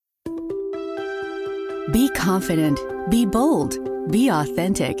Be confident, be bold, be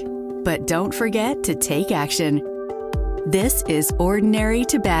authentic, but don't forget to take action. This is Ordinary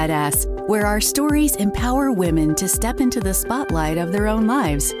to Badass, where our stories empower women to step into the spotlight of their own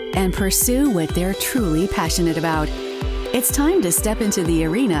lives and pursue what they're truly passionate about. It's time to step into the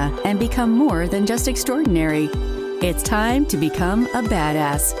arena and become more than just extraordinary. It's time to become a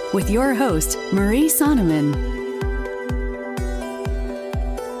badass with your host, Marie Sonneman.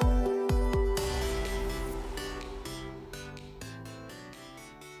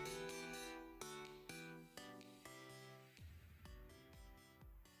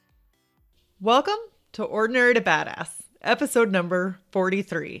 Welcome to Ordinary to Badass, episode number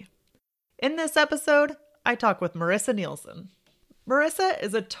 43. In this episode, I talk with Marissa Nielsen. Marissa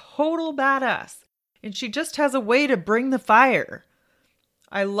is a total badass, and she just has a way to bring the fire.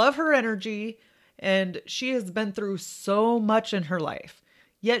 I love her energy, and she has been through so much in her life,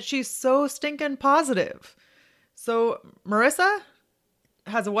 yet she's so stinking positive. So Marissa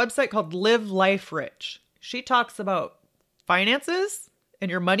has a website called Live Life Rich. She talks about finances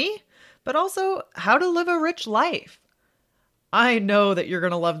and your money, but also how to live a rich life. I know that you're going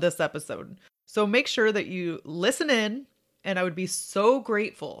to love this episode, so make sure that you listen in, and I would be so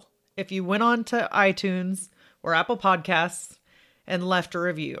grateful if you went on to iTunes or Apple Podcasts and left a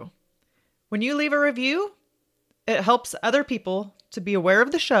review. When you leave a review, it helps other people to be aware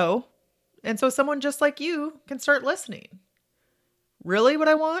of the show, and so someone just like you can start listening. Really, what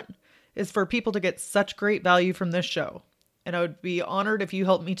I want is for people to get such great value from this show, and I would be honored if you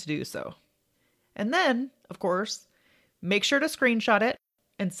helped me to do so. And then, of course, make sure to screenshot it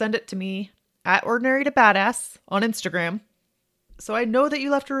and send it to me at Ordinary to Badass on Instagram, so I know that you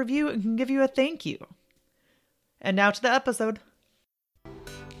left a review and can give you a thank you. And now to the episode.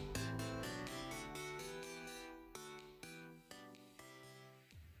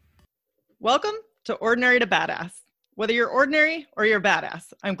 Welcome to Ordinary to Badass. Whether you're ordinary or you're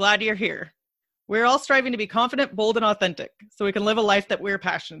badass, I'm glad you're here. We're all striving to be confident, bold, and authentic so we can live a life that we're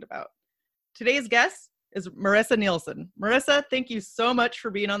passionate about. Today's guest is Marissa Nielsen. Marissa, thank you so much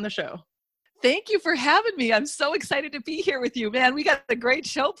for being on the show. Thank you for having me. I'm so excited to be here with you, man. We got a great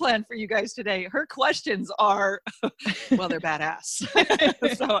show planned for you guys today. Her questions are, well, they're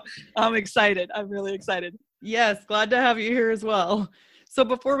badass. So I'm excited. I'm really excited. Yes, glad to have you here as well. So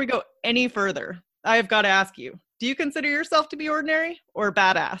before we go any further, I've got to ask you, do you consider yourself to be ordinary or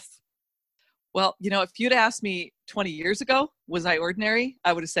badass? Well, if you'd asked me 20 years ago, was I ordinary?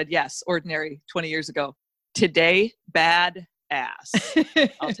 I would have said yes, ordinary 20 years ago. Today, badass.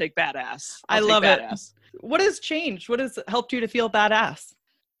 I'll take badass. I love badass. It. What has changed? What has helped you to feel badass?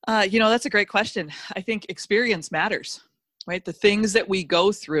 That's a great question. I think experience matters, right? The things that we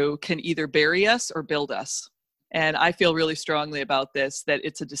go through can either bury us or build us. And I feel really strongly about this, that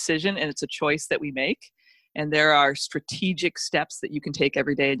it's a decision and it's a choice that we make. And there are strategic steps that you can take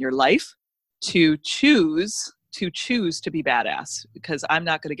every day in your life to choose to be badass, because I'm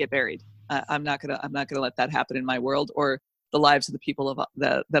not going to get buried. I'm not going to let that happen in my world or the lives of the people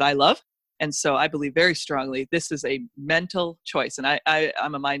that I love. And so I believe very strongly this is a mental choice. And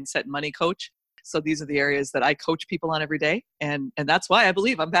I'm a mindset and money coach. So these are the areas that I coach people on every day. And that's why I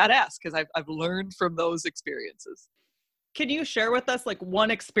believe I'm badass, because I've learned from those experiences. Can you share with us like one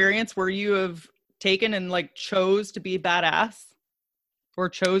experience where you have taken and like chose to be badass or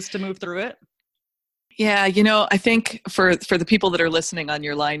chose to move through it? Yeah, I think for the people that are listening on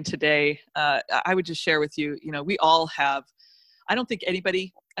your line today, I would just share with you, we all have, I don't think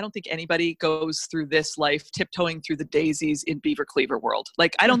anybody goes through this life tiptoeing through the daisies in Beaver Cleaver world.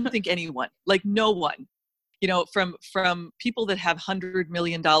 Like, I don't think anyone, like no one, from people that have $100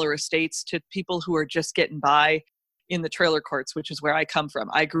 million estates to people who are just getting by in the trailer courts, which is where I come from.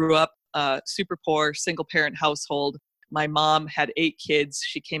 I grew up super poor, single parent household. My mom had 8 kids.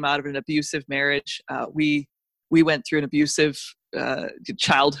 She came out of an abusive marriage. We went through an abusive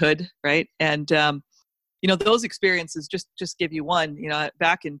childhood, right? And those experiences just give you one.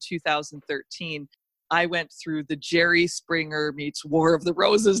 Back in 2013, I went through the Jerry Springer meets War of the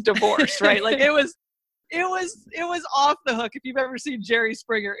Roses divorce, right? Like it was off the hook. If you've ever seen Jerry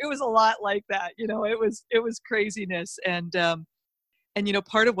Springer, it was a lot like that. It was craziness. And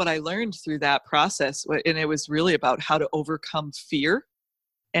part of what I learned through that process, and it was really about how to overcome fear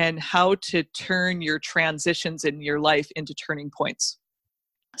and how to turn your transitions in your life into turning points.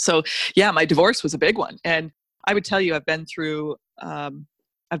 So yeah, my divorce was a big one. And I would tell you, I've been through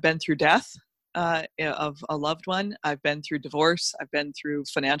death of a loved one. I've been through divorce. I've been through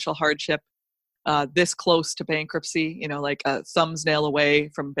financial hardship, this close to bankruptcy, like a thumb's nail away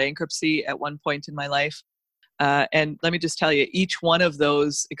from bankruptcy at one point in my life. And let me just tell you, each one of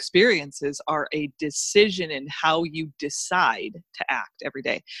those experiences are a decision in how you decide to act every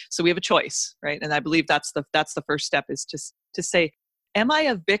day. So we have a choice, right? And I believe that's the first step, is to say, am I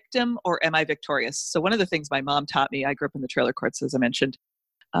a victim or am I victorious? So one of the things my mom taught me, I grew up in the trailer courts, as I mentioned.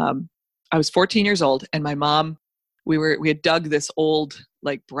 I was 14 years old, and my mom, we had dug this old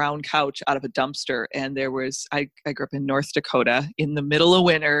like brown couch out of a dumpster, and there was, I grew up in North Dakota in the middle of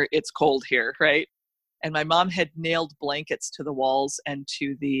winter. It's cold here, right? And my mom had nailed blankets to the walls and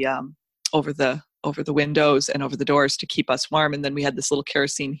to the over the windows and over the doors to keep us warm. And then we had this little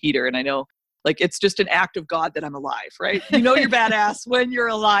kerosene heater. And I know, like, it's just an act of God that I'm alive, right? You know, you're badass when you're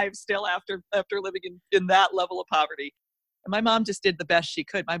alive still after living in that level of poverty. And my mom just did the best she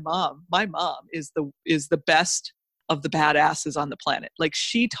could. My mom is the best of the badasses on the planet. Like,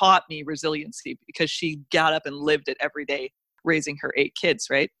 she taught me resiliency because she got up and lived it every day, raising her 8 kids,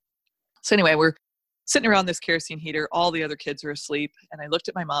 right? So anyway, we're sitting around this kerosene heater. All the other kids are asleep. And I looked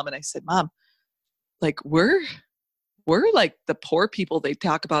at my mom and I said, Mom, like, we're like the poor people they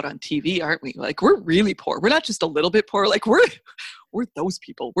talk about on TV, aren't we? Like, we're really poor. We're not just a little bit poor. Like, we're those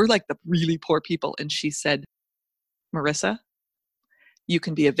people. We're like the really poor people. And she said, Marissa, you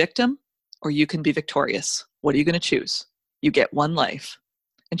can be a victim or you can be victorious. What are you going to choose? You get one life.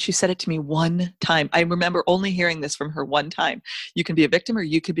 And she said it to me one time. I remember only hearing this from her one time. You can be a victim or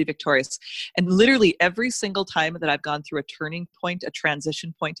you can be victorious. And literally every single time that I've gone through a turning point, a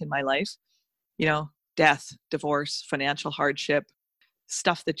transition point in my life, you know, death, divorce, financial hardship,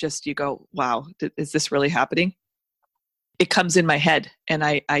 stuff that just, you go, wow, is this really happening? It comes in my head, and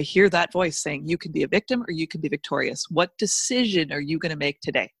I hear that voice saying, you can be a victim or you can be victorious. What decision are you going to make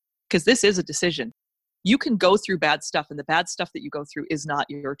today? Because this is a decision. You can go through bad stuff, and the bad stuff that you go through is not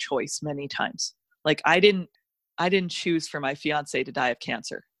your choice many times. Like, I didn't choose for my fiance to die of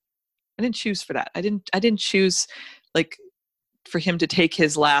cancer. I didn't choose for that. I didn't choose, like, for him to take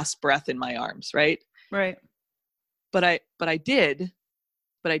his last breath in my arms, right? Right. But I did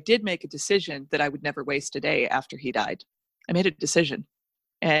make a decision that I would never waste a day after he died. I made a decision.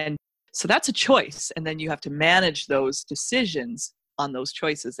 And so that's a choice. And then you have to manage those decisions on those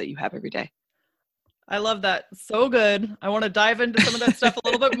choices that you have every day. I love that. So good. I want to dive into some of that stuff a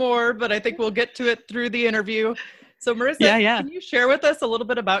little bit more, but I think we'll get to it through the interview. So Marissa, Can you share with us a little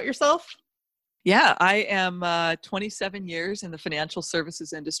bit about yourself? Yeah, I am 27 years in the financial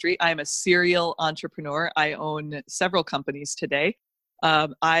services industry. I am a serial entrepreneur. I own several companies today.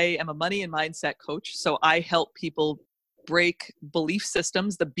 I am a money and mindset coach. So I help people break belief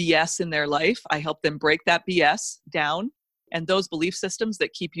systems, the BS in their life. I help them break that BS down. And those belief systems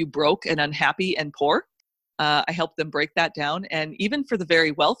that keep you broke and unhappy and poor, I help them break that down. And even for the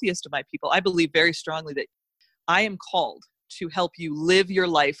very wealthiest of my people, I believe very strongly that I am called to help you live your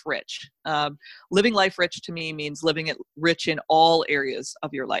life rich. Living life rich to me means living it rich in all areas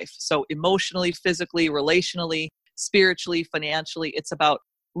of your life. So emotionally, physically, relationally, spiritually, financially, it's about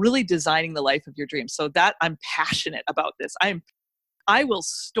really designing the life of your dreams. So that I'm passionate about this. I will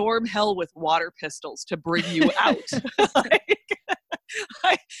storm hell with water pistols to bring you out.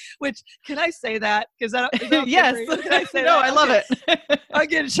 Which, can I say that? Because yes. Can I say no, that? I love it. I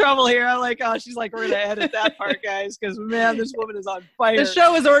get in trouble here. I'm like, oh, she's like, we're going to edit that part, guys, because man, this woman is on fire. The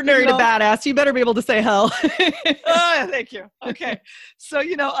show is Ordinary to Badass. You better be able to say hell. Oh, thank you. Okay. So,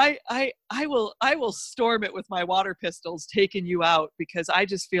 I will storm it with my water pistols, taking you out, because I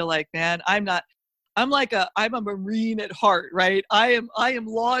just feel like, man, I'm a Marine at heart, right? I am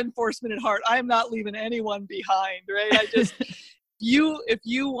law enforcement at heart. I am not leaving anyone behind, right? If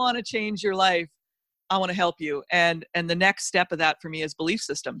you want to change your life, I want to help you. And the next step of that for me is belief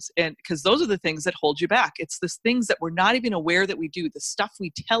systems. And because those are the things that hold you back. It's the things that we're not even aware that we do, the stuff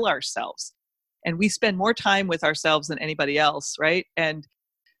we tell ourselves. And we spend more time with ourselves than anybody else, right? And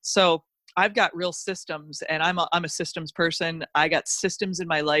so I've got real systems, and I'm a systems person. I got systems in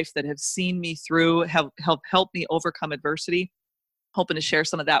my life that have seen me through, have helped me overcome adversity. Hoping to share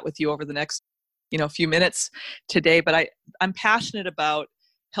some of that with you over the next, few minutes today. But I'm passionate about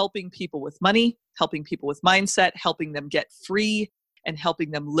helping people with money, helping people with mindset, helping them get free, and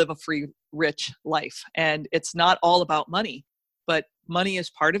helping them live a free, rich life. And it's not all about money, but money is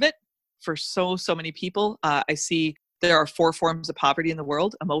part of it for so many people. I see there are 4 forms of poverty in the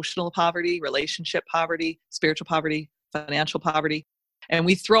world: emotional poverty, relationship poverty, spiritual poverty, financial poverty. And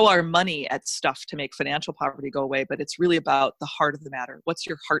we throw our money at stuff to make financial poverty go away, but it's really about the heart of the matter. What's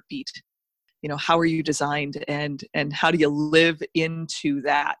your heartbeat? How are you designed, and how do you live into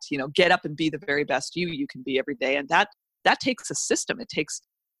that? Get up and be the very best you can be every day. And that takes a system. It takes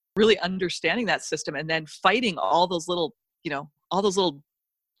really understanding that system, and then fighting all those little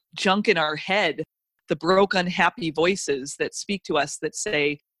junk in our head the broke, unhappy voices that speak to us that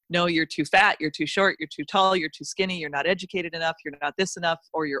say, no, you're too fat, you're too short, you're too tall, you're too skinny, you're not educated enough, you're not this enough,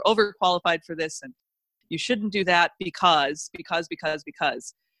 or you're overqualified for this, and you shouldn't do that because.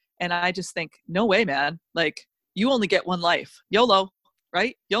 And I just think, no way, man. Like, you only get one life. YOLO,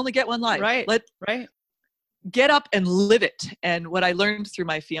 right? You only get one life. Right. Right. Get up and live it. And what I learned through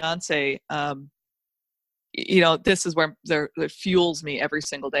my fiance, this is where it fuels me every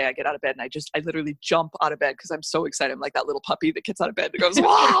single day. I get out of bed and I literally jump out of bed because I'm so excited. I'm like that little puppy that gets out of bed and goes,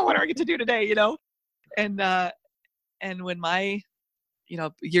 wow, what do I get to do today? And when my,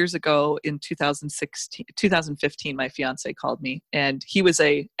 years ago in 2015, my fiance called me, and he was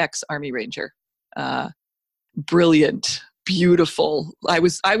a ex-Army Ranger, brilliant, beautiful. I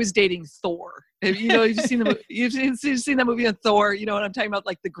was dating Thor. You've seen that movie on Thor. You know what I'm talking about?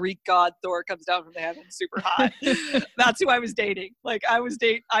 Like the Greek god Thor comes down from the heavens, super hot. That's who I was dating. Like I was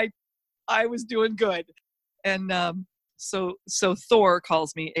doing good. And so Thor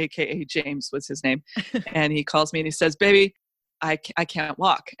calls me, AKA James was his name. And he calls me and he says, baby, I can't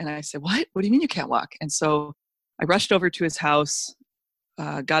walk. And I said, what? What do you mean you can't walk? And so I rushed over to his house,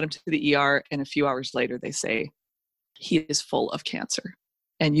 got him to the ER. And a few hours later, they say, he is full of cancer.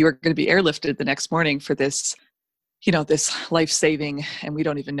 And you are going to be airlifted the next morning for this, this life-saving, and we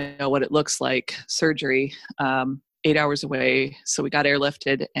don't even know what it looks like, surgery, 8 hours away. So we got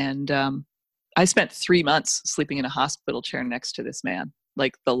airlifted, and I spent 3 months sleeping in a hospital chair next to this man,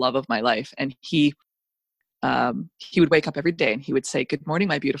 like the love of my life. And he would wake up every day and he would say, good morning,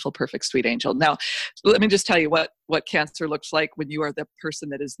 my beautiful, perfect, sweet angel. Now, let me just tell you what cancer looks like when you are the person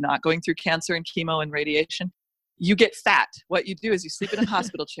that is not going through cancer and chemo and radiation. You get fat. What you do is you sleep in a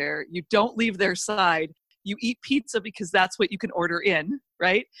hospital chair. You don't leave their side. You eat pizza because that's what you can order in,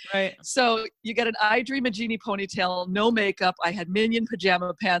 right? Right. So you get an I Dream a Genie ponytail, no makeup. I had Minion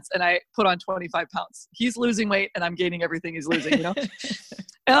pajama pants, and I put on 25 pounds. He's losing weight, and I'm gaining everything he's losing. And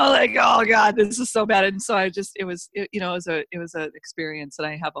I'm like, oh God, this is so bad. And so it was an experience, and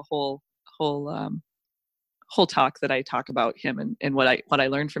I have a whole talk that I talk about him and what I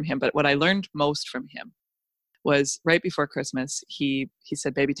learned from him. But what I learned most from him was right before Christmas, he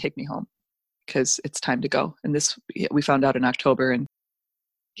said, baby, take me home because it's time to go. And this, we found out in October, and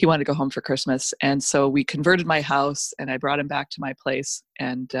he wanted to go home for Christmas. And so we converted my house and I brought him back to my place.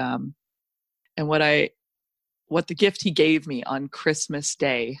 And what the gift he gave me on Christmas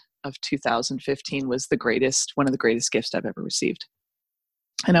Day of 2015 was one of the greatest gifts I've ever received.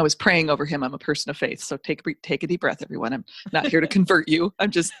 And I was praying over him. I'm a person of faith. So take a deep breath, everyone. I'm not here to convert you. I'm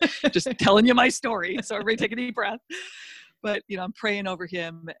just telling you my story. So everybody take a deep breath. But, I'm praying over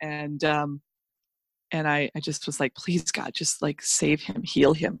him. And I just was like, please, God, just like save him,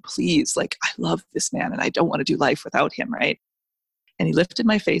 heal him, please. Like, I love this man and I don't want to do life without him. Right. And he lifted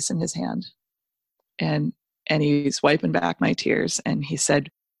my face in his hand and he's wiping back my tears. And he said,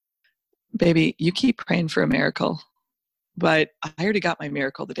 baby, you keep praying for a miracle. But I already got my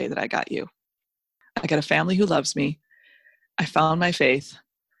miracle the day that I got you. I got a family who loves me. I found my faith.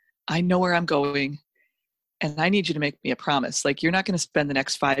 I know where I'm going. And I need you to make me a promise. Like, you're not going to spend the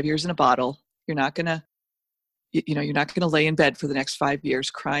next 5 years in a bottle. You're not going to, you're not going to lay in bed for the next 5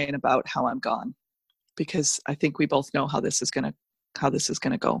 years crying about how I'm gone. Because I think we both know how this is going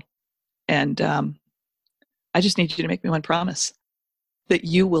to go. And I just need you to make me one promise that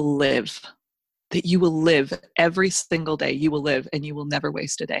you will live. That you will live every single day. You will live and you will never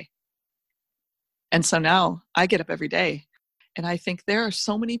waste a day. And so now I get up every day and I think there are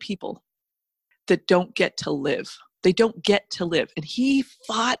so many people that don't get to live. They don't get to live. And he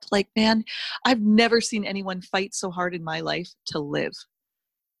fought like, man, I've never seen anyone fight so hard in my life to live.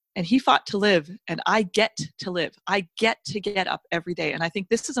 And he fought to live, and I get to live. I get to get up every day. And I think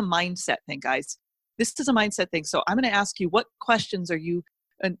this is a mindset thing, guys. This is a mindset thing. So I'm going to ask you, what questions are you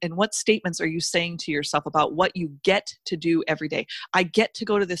and what statements are you saying to yourself about what you get to do every day? I get to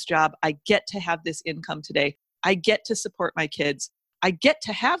go to this job. I get to have this income today. I get to support my kids. I get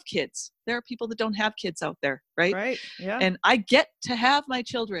to have kids. There are people that don't have kids out there, right? Right. Yeah. And I get to have my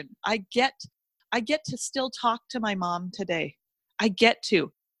children. I get to still talk to my mom today. I get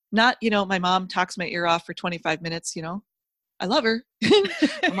to. Not, my mom talks my ear off for 25 minutes, I love her.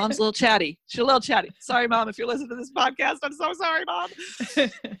 My mom's a little chatty. She's a little chatty. Sorry, Mom, if you're listening to this podcast. I'm so sorry, Mom.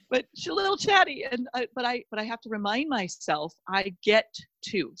 But she's a little chatty. But I have to remind myself I get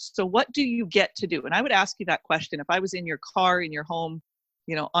to. So what do you get to do? And I would ask you that question if I was in your car, in your home,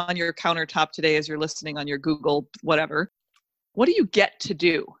 on your countertop today as you're listening on your Google, whatever. What do you get to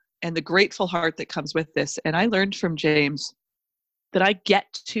do? And the grateful heart that comes with this. And I learned from James that I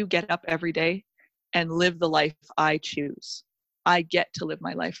get to get up every day and live the life I choose. I get to live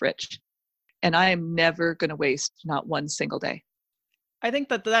my life rich. And I am never going to waste not one single day. I think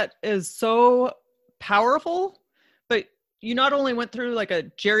that is so powerful, but you not only went through like a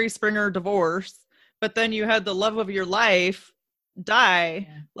Jerry Springer divorce, but then you had the love of your life die.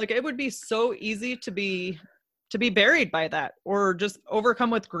 Yeah. Like it would be so easy to be buried by that, or just overcome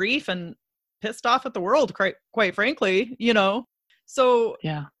with grief and pissed off at the world, quite frankly, So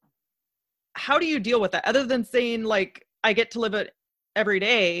Yeah. how do you deal with that other than saying like, I get to live it every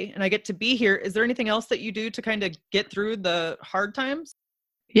day and I get to be here? Is there anything else that you do to kind of get through the hard times?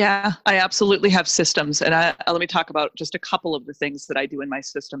 Yeah, I absolutely have systems. And let me talk about just a couple of the things that I do in my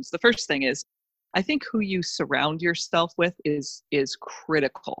systems. The first thing is, I think who you surround yourself with is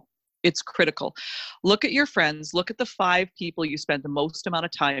critical. It's critical. Look at your friends. Look at the 5 people you spend the most amount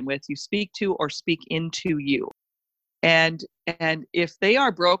of time with, you speak to or speak into you. And if they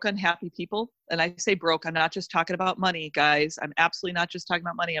are broke, unhappy people, and I say broke, I'm not just talking about money, guys. I'm absolutely not just talking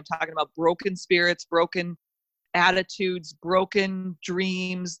about money. I'm talking about broken spirits, broken attitudes, broken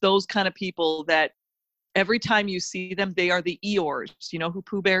dreams, those kind of people that every time you see them, they are the Eeyores. You know who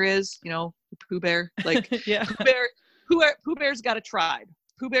Pooh Bear is? You know, Pooh Bear? Like Yeah. Pooh Bear's got a tribe.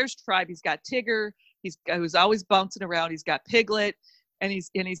 Pooh Bear's tribe, he's got Tigger, who's always bouncing around, he's got Piglet, and he's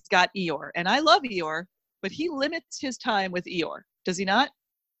got Eeyore. And I love Eeyore, but he limits his time with Eeyore. Does he not?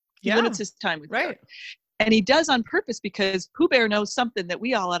 He limits his time with Eeyore. And he does on purpose because Pooh Bear knows something that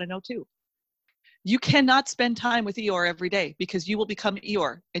we all ought to know too. You cannot spend time with Eeyore every day because you will become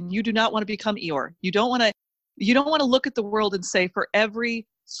Eeyore, and you do not want to become Eeyore. You don't want to look at the world and say, for every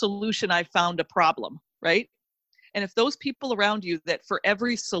solution I found a problem, right? And if those people around you that for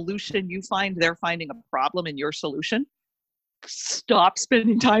every solution you find, they're finding a problem in your solution, stop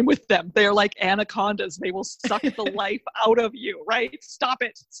spending time with them. They're like anacondas. They will suck the life out of you, right? Stop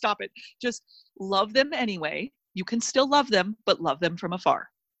it. Just love them anyway. You can still love them, but love them from afar.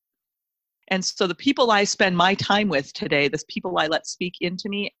 And so the people I spend my time with today, the people I let speak into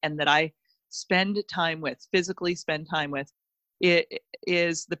me and that I spend time with, physically spend time with, it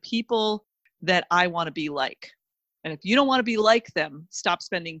is the people that I want to be like. And if you don't want to be like them, stop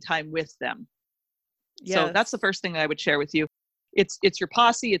spending time with them. Yes. So that's the first thing that I would share with you. It's your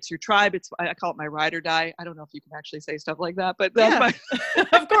posse, it's your tribe. I call it my ride or die. I don't know if you can actually say stuff like that, but that's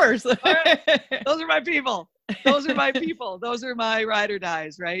of course. Those are my people. Those are my people. Those are my ride or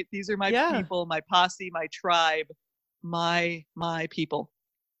dies, right? These are my people, my posse, my tribe, my people.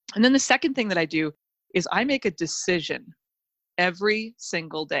 And then the second thing that I do is I make a decision every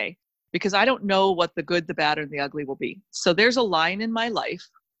single day because I don't know what the good, the bad, and the ugly will be. So there's a line in my life,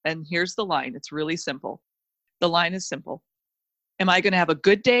 and here's the line. It's really simple. The line is simple. Am I going to have a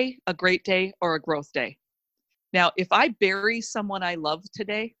good day, a great day, or a growth day? Now, if I bury someone I love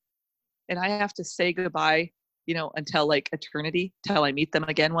today and I have to say goodbye, until like eternity, till I meet them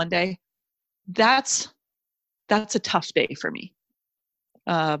again one day, that's a tough day for me.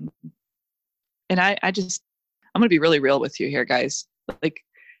 And I'm going to be really real with you here, guys. Like,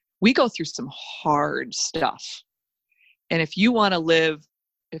 we go through some hard stuff. And if you want to live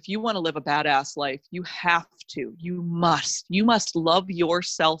a badass life, you must love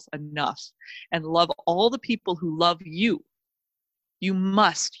yourself enough and love all the people who love you. You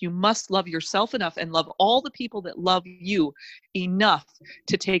must love yourself enough and love all the people that love you enough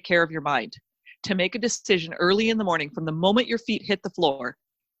to take care of your mind, to make a decision early in the morning from the moment your feet hit the floor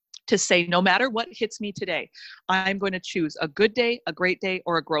to say, no matter what hits me today, I'm going to choose a good day, a great day,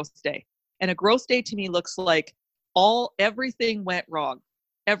 or a growth day. And a growth day to me looks like everything went wrong.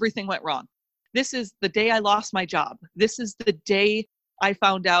 Everything went wrong. This is the day I lost my job. This is the day I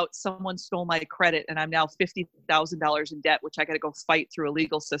found out someone stole my credit and I'm now $50,000 in debt, which I got to go fight through a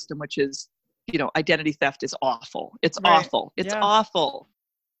legal system, which is, identity theft is awful. It's awful. It's awful.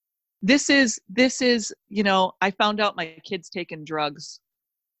 This is, I found out my kid's taking drugs.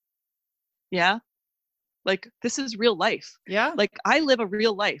 Yeah. Like, this is real life. Yeah. Like, I live a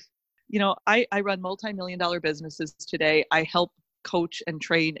real life. I run multi-million-dollar businesses today. I help coach and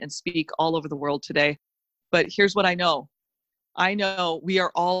train and speak all over the world today. But here's what I know. I know we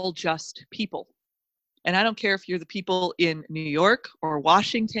are all just people. And I don't care if you're the people in New York or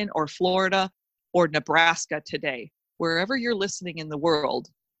Washington or Florida or Nebraska today, wherever you're listening in the world,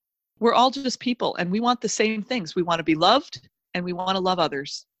 we're all just people and we want the same things. We want to be loved and we want to love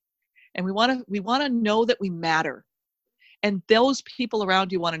others. And we want to know that we matter. And those people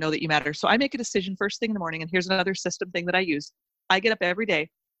around you want to know that you matter. So I make a decision first thing in the morning. And here's another system thing that I use. I get up every day,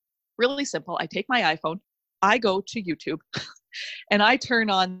 really simple. I take my iPhone, I go to YouTube, and I turn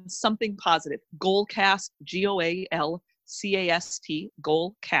on something positive. Goalcast, Goalcast,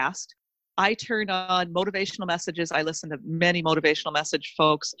 Goalcast. I turn on motivational messages. I listen to many motivational message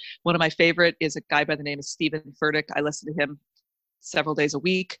folks. One of my favorite is a guy by the name of Stephen Furtick. I listen to him several days a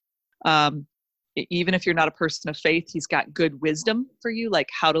week. Even if you're not a person of faith, he's got good wisdom for you, like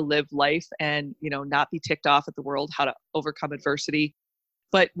how to live life and, not be ticked off at the world, how to overcome adversity.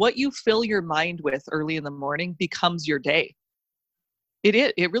 But what you fill your mind with early in the morning becomes your day.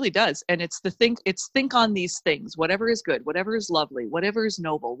 It really does. And it's think on these things, whatever is good, whatever is lovely, whatever is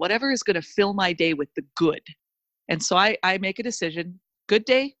noble, whatever is going to fill my day with the good. And so I make a decision, good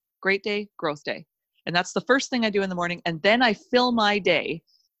day, great day, growth day. And that's the first thing I do in the morning. And then I fill my day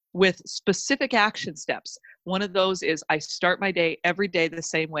with specific action steps. One of those is I start my day every day the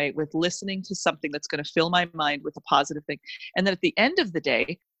same way, with listening to something that's going to fill my mind with a positive thing. And then at the end of the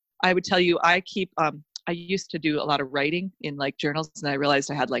day, I would tell you, I used to do a lot of writing in like journals, and I realized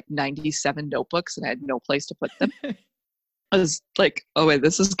I had like 97 notebooks and I had no place to put them. I was like, oh wait,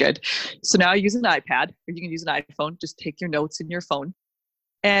 this is good. So now I use an iPad, or you can use an iPhone. Just take your notes in your phone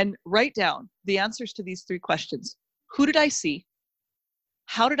and write down the answers to these 3 questions. Who did I see?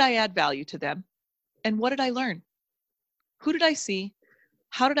 How did I add value to them? And what did I learn? Who did I see?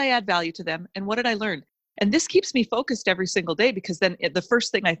 How did I add value to them? And what did I learn? And this keeps me focused every single day, because then the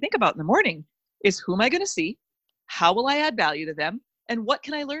first thing I think about in the morning is, who am I going to see? How will I add value to them? And what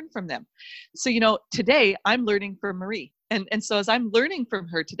can I learn from them? So, today I'm learning from Marie. And so as I'm learning from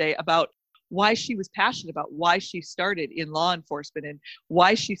her today about why she was passionate about why she started in law enforcement and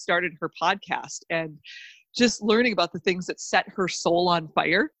why she started her podcast, and just learning about the things that set her soul on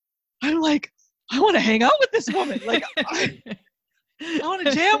fire, I'm like, I want to hang out with this woman. Like, I want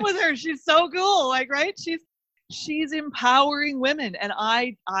to jam with her. She's so cool. Like, right? She's empowering women. And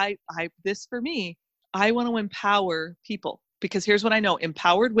this for me, I want to empower people, because here's what I know: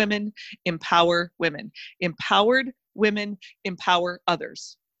 empowered women empower women. Empowered women empower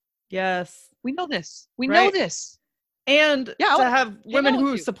others. Yes. We know this. We know this. And to have women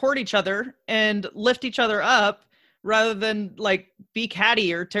who support each other and lift each other up, rather than like be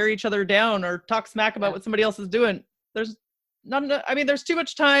catty or tear each other down or talk smack about what somebody else is doing. There's too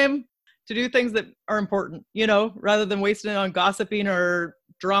much time to do things that are important, rather than wasting it on gossiping or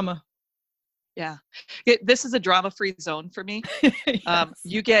drama. Yeah. This is a drama-free zone for me. Yes.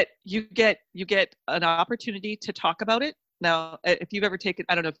 You get an opportunity to talk about it. Now, if you've ever taken,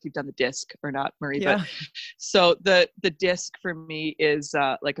 I don't know if you've done the DISC or not, Marie, but so the DISC for me is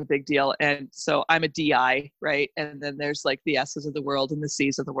like a big deal. And so I'm a DI, right? And then there's like the S's of the world and the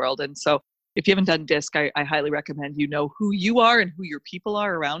C's of the world. And so if you haven't done DISC, I highly recommend you know who you are and who your people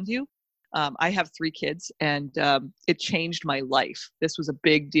are around you. I have 3 kids, and it changed my life. This was a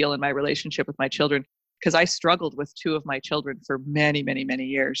big deal in my relationship with my children, because I struggled with 2 of my children for many, many, many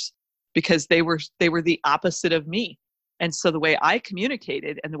years, because they were the opposite of me. And so the way I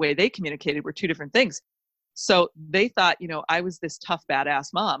communicated and the way they communicated were 2 different things. So they thought, I was this tough, badass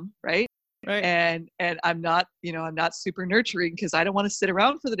mom, right? Right. And I'm not, I'm not super nurturing, because I don't want to sit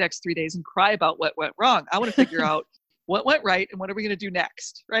around for the next 3 days and cry about what went wrong. I want to figure out what went right and what are we going to do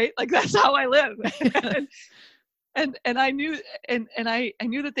next, right? Like, that's how I live. and I knew, and I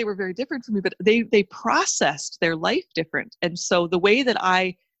knew that they were very different from me, but they processed their life different. And so the way that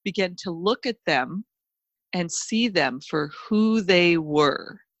I began to look at them and see them for who they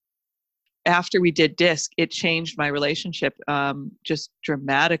were after we did DISC, it changed my relationship just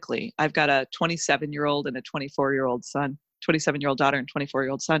dramatically. I've got a 27-year-old and a 24-year-old son, 27-year-old daughter and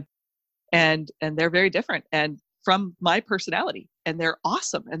 24-year-old son. And they're very different, and from my personality, and they're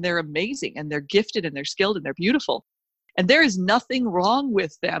awesome, and they're amazing, and they're gifted, and they're skilled, and they're beautiful. And there is nothing wrong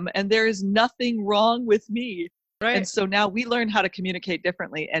with them, and there is nothing wrong with me. Right. And so now we learn how to communicate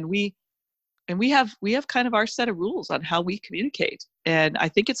differently, and we have kind of our set of rules on how we communicate. And I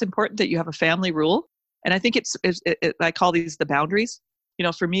think it's important that you have a family rule. And I think I call these the boundaries.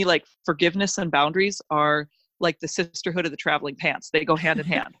 For me, like, forgiveness and boundaries are like the sisterhood of the traveling pants. They go hand in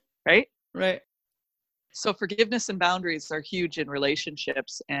hand, right? Right. So forgiveness and boundaries are huge in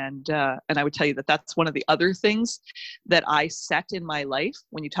relationships. And I would tell you that that's one of the other things that I set in my life.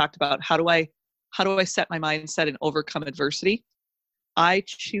 When you talked about how do I set my mindset and overcome adversity, I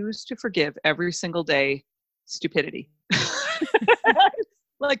choose to forgive every single day stupidity.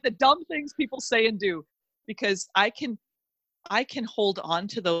 Like the dumb things people say and do, because I can hold on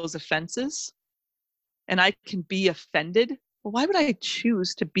to those offenses, and I can be offended. Well, why would I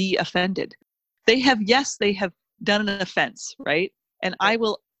choose to be offended? They have done an offense, right? And I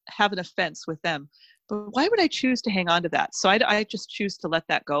will have an offense with them. But why would I choose to hang on to that? So I just choose to let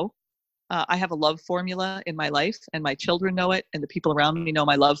that go. I have a love formula in my life, and my children know it, and the people around me know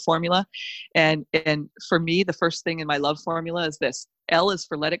my love formula. And for me, the first thing in my love formula is this: L is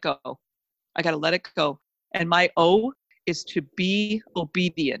for let it go. I got to let it go. And my O is to be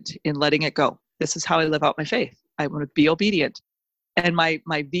obedient in letting it go. This is how I live out my faith. I want to be obedient. And my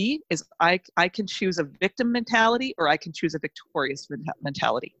V is I can choose a victim mentality or I can choose a victorious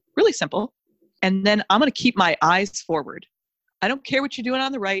mentality. Really simple. And then I'm going to keep my eyes forward. I don't care what you're doing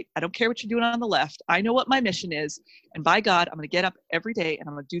on the right. I don't care what you're doing on the left. I know what my mission is. And by God, I'm going to get up every day and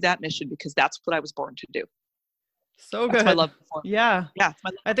I'm going to do that mission because that's what I was born to do. So That's good. my love. Yeah. Yeah.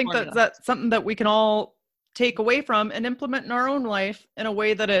 I think that's something that we can all take away from and implement in our own life in a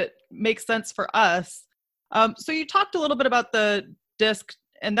way that it makes sense for us. So you talked a little bit about the DISC,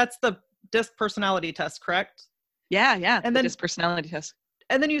 and that's the DISC personality test, correct? Yeah. And then DISC personality test.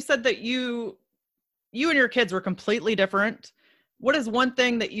 And then you said that you and your kids were completely different. What is one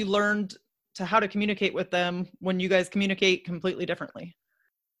thing that you learned to how to communicate with them when you guys communicate completely differently?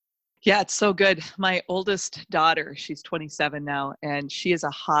 Yeah, it's so good. My oldest daughter, she's 27 now, and she is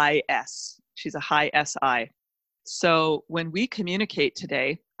a high S. She's a high SI. So when we communicate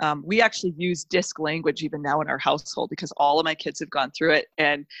today, we actually use DISC language even now in our household because all of my kids have gone through it.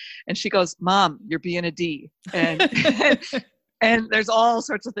 And she goes, Mom, you're being a D. And and there's all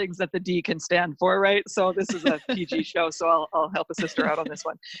sorts of things that the D can stand for, right? So this is a PG show, so I'll help a sister out on this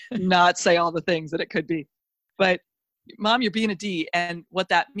one. Not say all the things that it could be. But Mom, you're being a D. And what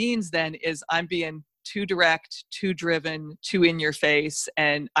that means then is I'm being too direct, too driven, too in your face,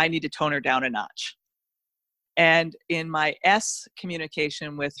 and I need to tone her down a notch. And in my S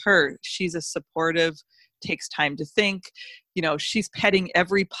communication with her, she's a supportive, takes time to think. You know, she's petting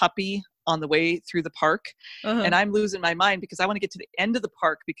every puppy on the way through the park. And I'm losing my mind because I want to get to the end of the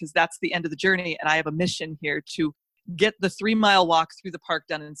park because that's the end of the journey. And I have a mission here to get the 3-mile walk through the park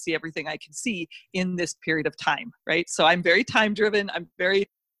done and see everything I can see in this period of time, right? So I'm very time driven.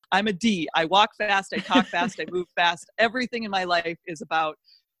 I'm a D. I walk fast, I talk fast, I move fast. Everything in my life is about,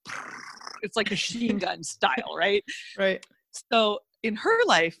 it's like machine gun style, right? Right. So in her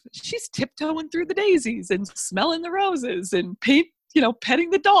life, she's tiptoeing through the daisies and smelling the roses and petting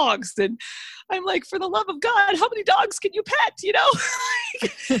the dogs. And I'm like, for the love of God, how many dogs can you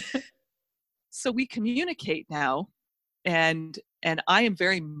pet, So we communicate now, and I am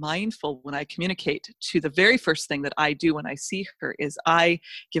very mindful when I communicate. To the very first thing that I do when I see her is I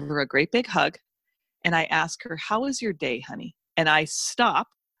give her a great big hug and I ask her, how was your day, honey? And I stop,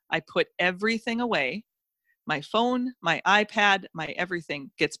 I put everything away. My phone, my iPad, my everything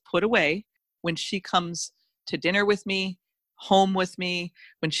gets put away when she comes to dinner with me, home with me,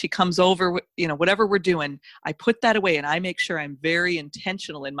 when she comes over, whatever we're doing, I put that away and I make sure I'm very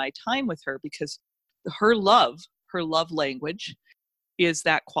intentional in my time with her because her love language is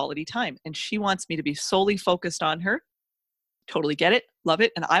that quality time. And she wants me to be solely focused on her. Totally get it, love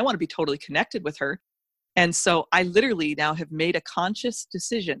it. And I want to be totally connected with her. And so I literally now have made a conscious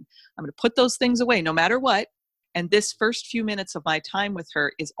decision. I'm going to put those things away no matter what. And this first few minutes of my time with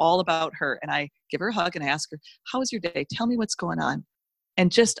her is all about her. And I give her a hug and I ask her, how was your day? Tell me what's going on.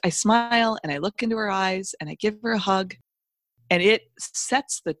 And I smile and I look into her eyes and I give her a hug. And it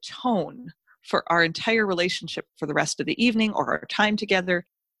sets the tone for our entire relationship for the rest of the evening or our time together.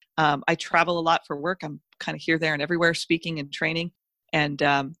 I travel a lot for work. I'm kind of here, there, and everywhere speaking and training. And,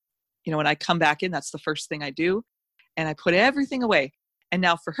 when I come back in, that's the first thing I do. And I put everything away. And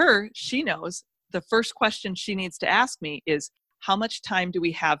now for her, she knows the first question she needs to ask me is, how much time do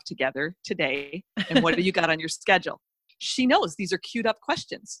we have together today? And what do you got on your schedule? She knows these are queued up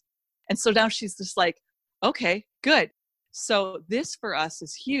questions. And so now she's just like, okay, good. So this for us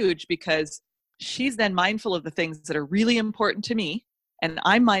is huge because she's then mindful of the things that are really important to me. And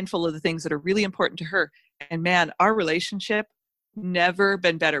I'm mindful of the things that are really important to her. And man, our relationship never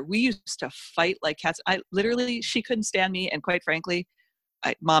been better. We used to fight like cats. She couldn't stand me. And quite frankly,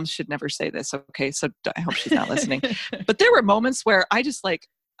 moms should never say this. Okay. So I hope she's not listening, but there were moments where I just like,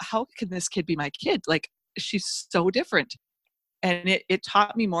 how can this kid be my kid? Like, she's so different. And it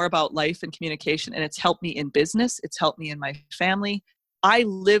taught me more about life and communication, and it's helped me in business. It's helped me in my family. I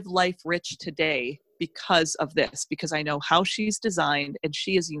live life rich today because of this, because I know how she's designed, and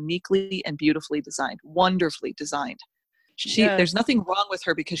she is uniquely and beautifully designed, wonderfully designed. There's nothing wrong with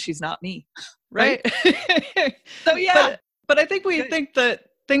her because she's not me. Right. So yeah. But I think we think that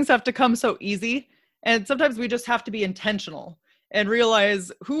things have to come so easy. And sometimes we just have to be intentional and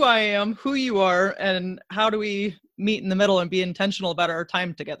realize who I am, who you are, and how do we meet in the middle and be intentional about our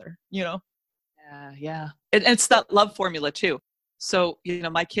time together, Yeah. It's that love formula too. So,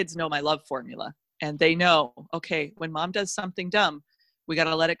 my kids know my love formula, and they know, okay, when mom does something dumb, we got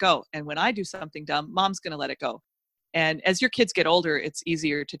to let it go. And when I do something dumb, mom's going to let it go. And as your kids get older, it's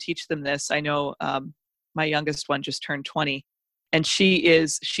easier to teach them this. I know my youngest one just turned 20, and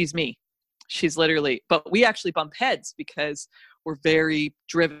she's me. She's literally, but we actually bump heads because we're very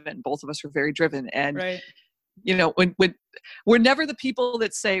driven. Both of us are very driven. And, Right. you know, when we're never the people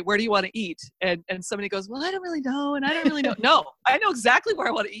that say, where do you want to eat? And somebody goes, well, I don't really know. And I don't really know. No, I know exactly where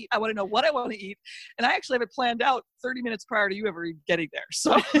I want to eat. I want to know what I want to eat. And I actually have it planned out 30 minutes prior to you ever getting there.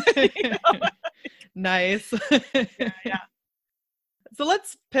 So, you know. Nice. Yeah. So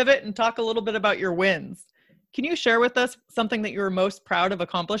let's pivot and talk a little bit about your wins. Can you share with us something that you were most proud of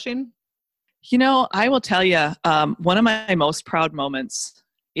accomplishing? You know, I will tell you, one of my most proud moments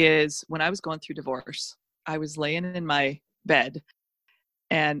is when I was going through divorce. I was laying in my bed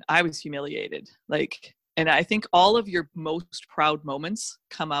and I was humiliated. And I think all of your most proud moments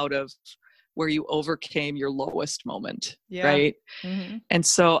come out of where you overcame your lowest moment, right? Mm-hmm. And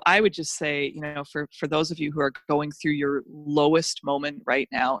so I would just say, you know, for those of you who are going through your lowest moment right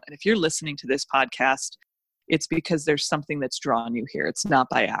now, and if you're listening to this podcast, it's because there's something that's drawn you here. It's not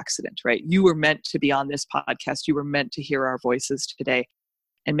by accident, right? You were meant to be on this podcast. You were meant to hear our voices today.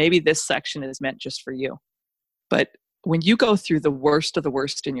 And maybe this section is meant just for you. But when you go through the worst of the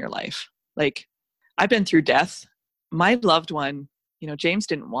worst in your life, like I've been through death, my loved one, you know, James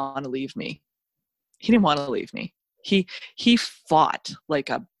didn't want to leave me. He didn't want to leave me. He fought like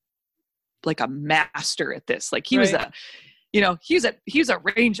a master at this. Like he was he's a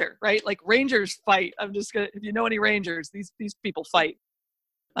ranger, right? Like rangers fight. I'm just gonna, if you know any rangers, these people fight.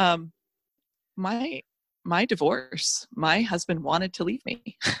 My divorce, my husband wanted to leave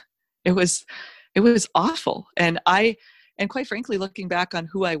me. It was awful. And quite frankly, looking back on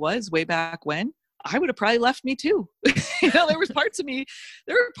who I was way back when, I would have probably left me too. You know, there were parts of me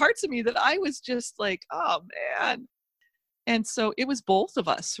that I was just like, oh man. And so it was both of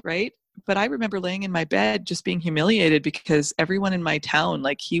us, right? But I remember laying in my bed just being humiliated because everyone in my town,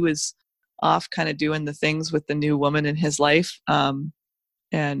 like he was off kind of doing the things with the new woman in his life.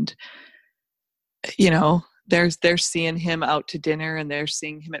 And, you know, they're seeing him out to dinner and they're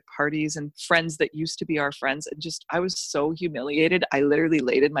seeing him at parties and friends that used to be our friends. And just, I was so humiliated. I literally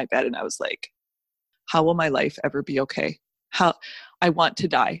laid in my bed and I was like, how will my life ever be okay? How I want to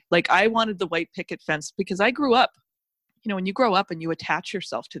die. Like I wanted the white picket fence because I grew up, you know, when you grow up and you attach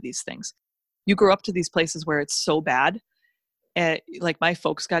yourself to these things, you grow up to these places where it's so bad. And like my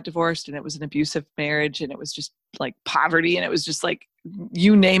folks got divorced and it was an abusive marriage and it was just like poverty. And it was just like,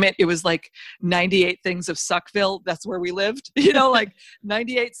 you name it. It was like 98 things of Suckville. That's where we lived, you know, like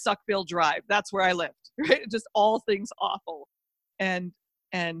 98 Suckville Drive. That's where I lived, right? Just all things awful. And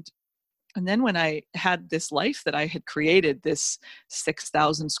then when I had this life that I had created, this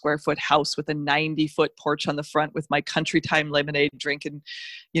 6,000 square foot house with a 90-foot porch on the front with my country time lemonade drinking,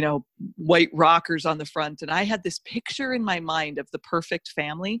 you know, white rockers on the front. And I had this picture in my mind of the perfect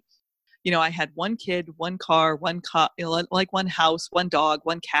family. You know, I had one kid, one car, you know, like one house, one dog,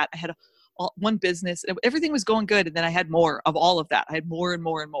 one cat. I had one business. Everything was going good. And then I had more of all of that. I had more and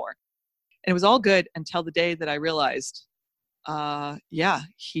more and more. And it was all good until the day that I realized,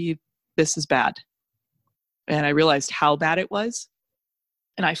 this is bad. And I realized how bad it was.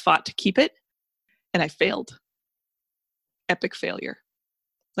 And I fought to keep it. And I failed. Epic failure.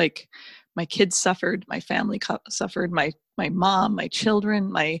 Like my kids suffered, my family suffered, my mom, my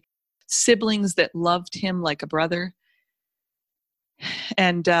children, my siblings that loved him like a brother.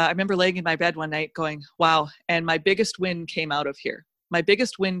 And I remember laying in my bed one night going, wow. And my biggest win came out of here. My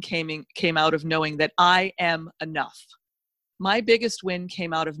biggest win came out of knowing that I am enough. My biggest win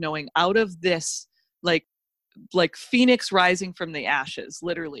came out of knowing out of this, like Phoenix rising from the ashes,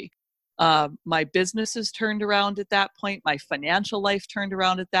 literally. My businesses turned around at that point. My financial life turned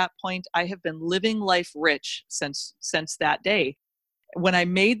around at that point. I have been living life rich since that day. When I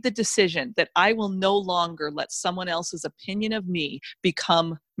made the decision that I will no longer let someone else's opinion of me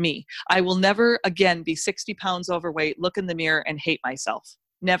become me. I will never again be 60 pounds overweight, look in the mirror and hate myself.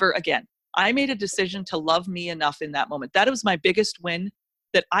 Never again. I made a decision to love me enough in that moment. That was my biggest win,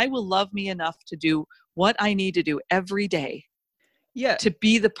 that I will love me enough to do what I need to do every day. Yeah. To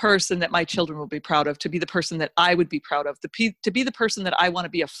be the person that my children will be proud of, to be the person that I would be proud of, to be the person that I want to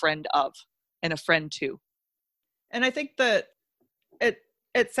be a friend of and a friend to. And I think that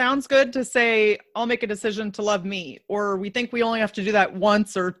it sounds good to say, I'll make a decision to love me, or we think we only have to do that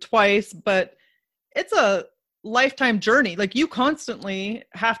once or twice, but it's a lifetime journey. Like you constantly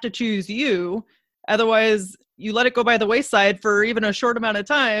have to choose you. Otherwise you let it go by the wayside for even a short amount of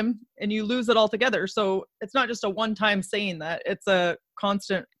time and you lose it altogether. So it's not just a one-time saying that, it's a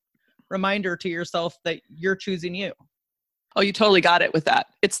constant reminder to yourself that you're choosing you. Oh, you totally got it with that.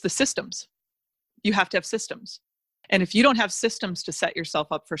 It's the systems. You have to have systems. And if you don't have systems to set yourself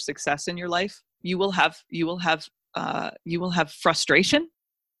up for success in your life, you will have frustration.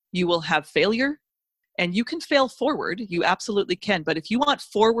 you will have failure, and you can fail forward. You absolutely can. But if you want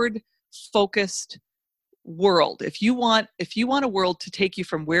forward focused world, if you want a world to take you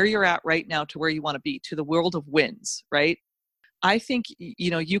from where you're at right now to where you want to be, to the world of wins, right? I think,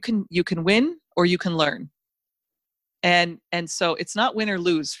 you can win or you can learn. And so it's not win or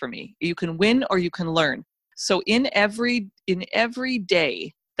lose for me. You can win or you can learn. So in every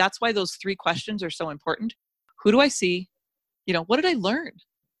day, that's why those 3 questions are so important. Who do I see? What did I learn?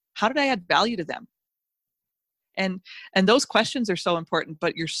 How did I add value to them? And those questions are so important,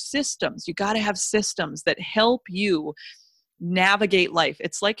 but your systems, you got to have systems that help you navigate life.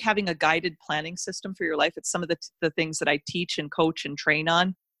 It's like having a guided planning system for your life. It's some of the things that I teach and coach and train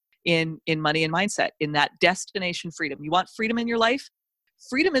on in Money and Mindset, in that destination freedom. You want freedom in your life?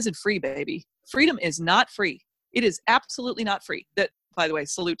 Freedom isn't free, baby. Freedom is not free. It is absolutely not free. That, by the way,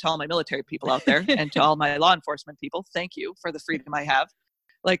 salute to all my military people out there and to all my law enforcement people. Thank you for the freedom I have.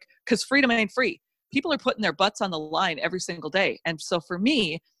 Because freedom ain't free. People are putting their butts on the line every single day. And so for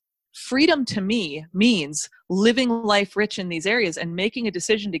me, freedom to me means living life rich in these areas and making a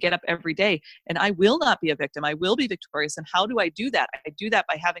decision to get up every day. And I will not be a victim. I will be victorious. And how do I do that? I do that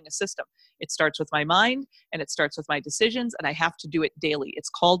by having a system. It starts with my mind and it starts with my decisions, and I have to do it daily. It's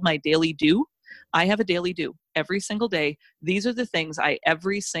called my daily do. I have a daily do every single day. These are the things I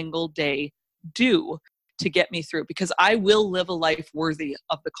every single day do to get me through, because I will live a life worthy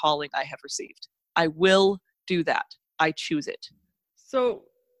of the calling I have received. I will do that. I choose it. So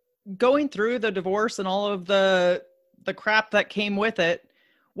going through the divorce and all of the crap that came with it,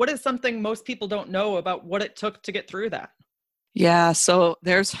 what is something most people don't know about what it took to get through that? Yeah. So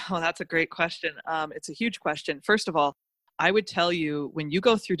that's a great question. It's a huge question. First of all, I would tell you, when you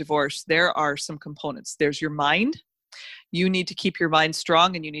go through divorce, there are some components. There's your mind. You need to keep your mind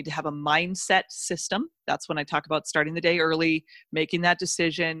strong, and you need to have a mindset system. That's when I talk about starting the day early, making that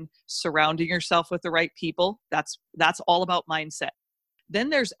decision, surrounding yourself with the right people. That's all about mindset. Then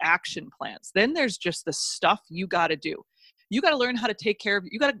there's action plans. Then there's just the stuff you got to do. You got to learn how to take care of,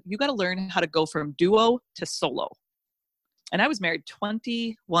 you got to learn how to go from duo to solo. And I was married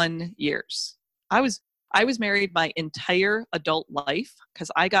 21 years. I was married my entire adult life,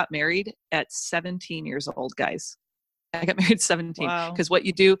 because I got married at 17 years old, guys. I got married at 17. Wow. Because what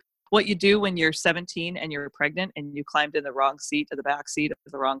you do when you're 17 and you're pregnant and you climbed in the wrong seat of the back seat of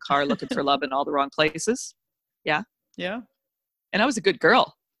the wrong car, looking for love in all the wrong places. Yeah. Yeah. And I was a good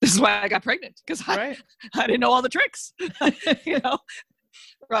girl. This is why I got pregnant, because I didn't know all the tricks.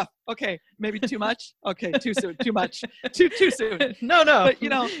 Rough. Okay. Maybe too much. Okay. Too soon. Too much. Too soon. No. But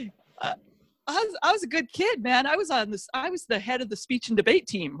I was a good kid, man. I was the head of the speech and debate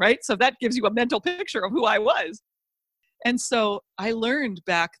team, right? So that gives you a mental picture of who I was. And so I learned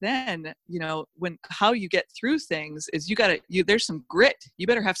back then, how you get through things is there's some grit. You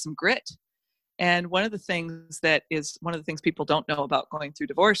better have some grit. And one of the things people don't know about going through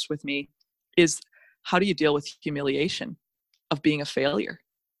divorce with me is, how do you deal with humiliation of being a failure?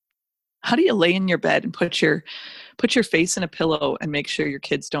 How do you lay in your bed and put your face in a pillow and make sure your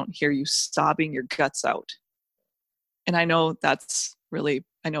kids don't hear you sobbing your guts out? And I know it's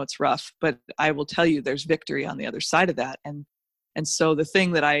rough, but I will tell you, there's victory on the other side of that. And so the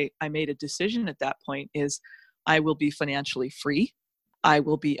thing that I made a decision at that point is, I will be financially free. I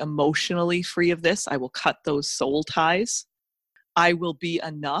will be emotionally free of this. I will cut those soul ties. I will be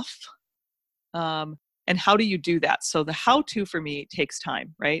enough. And how do you do that? So the how-to for me takes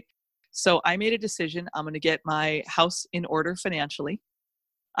time, right? So I made a decision. I'm going to get my house in order financially.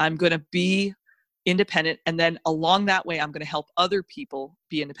 I'm going to be independent. And then along that way, I'm going to help other people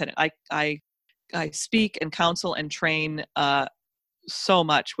be independent. I speak and counsel and train so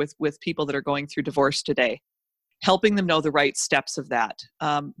much with people that are going through divorce today, helping them know the right steps of that.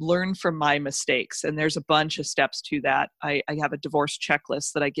 Learn from my mistakes. And there's a bunch of steps to that. I have a divorce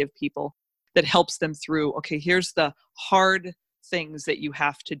checklist that I give people that helps them through, okay, here's the hard things that you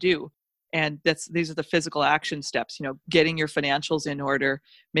have to do. And these are the physical action steps, getting your financials in order,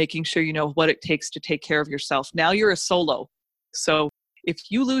 making sure you know what it takes to take care of yourself. Now you're a solo. So if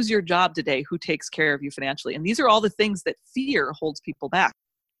you lose your job today, who takes care of you financially? And these are all the things that fear holds people back.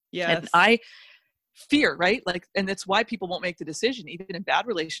 Yes. And fear, right? And that's why people won't make the decision, even in bad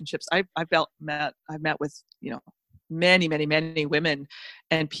relationships. I've met with, many, many, many women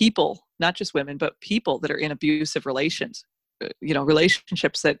and people, not just women, but people that are in abusive relationships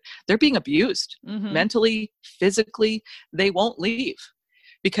that they're being abused mentally, physically. They won't leave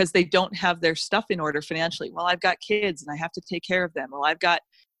because they don't have their stuff in order financially. Well, I've got kids and I have to take care of them.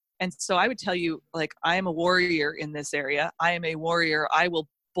 And so I would tell you, I am a warrior in this area. I am a warrior. I will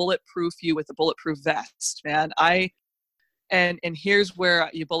bulletproof you with a bulletproof vest, man. And here's where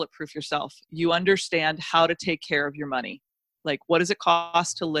you bulletproof yourself. You understand how to take care of your money. Like, what does it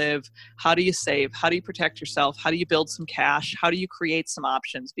cost to live? How do you save? How do you protect yourself? How do you build some cash? How do you create some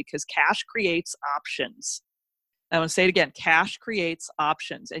options? Because cash creates options. I want to say it again, cash creates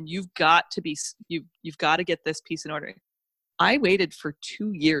options, and you've got to get this piece in order. I waited for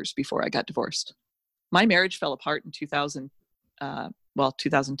 2 years before I got divorced. My marriage fell apart in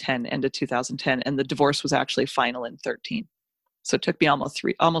 2010, end of 2010, and the divorce was actually final in 2013. So it took me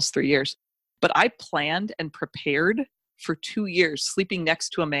almost 3 years. But I planned and prepared for 2 years, sleeping next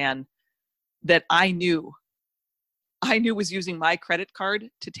to a man that I knew was using my credit card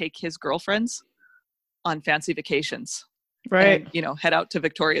to take his girlfriends on fancy vacations. Right. And, head out to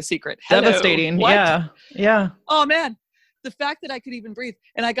Victoria's Secret. Devastating. What? Yeah. Yeah. Oh man. The fact that I could even breathe.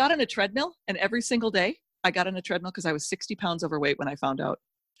 And I got on a treadmill, and every single day I got on a treadmill because I was 60 pounds overweight when I found out.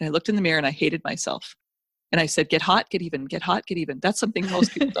 And I looked in the mirror and I hated myself. And I said, get hot, get even, get hot, get even. That's something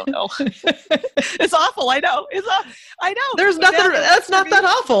most people don't know. It's awful. I know. I know. There's nothing, that's not that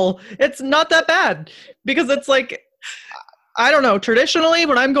awful. It's not that bad, because it's like, I don't know, traditionally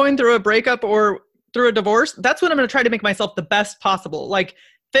when I'm going through a breakup or through a divorce, that's when I'm going to try to make myself the best possible. Like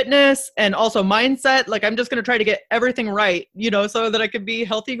fitness and also mindset. Like I'm just going to try to get everything right, so that I could be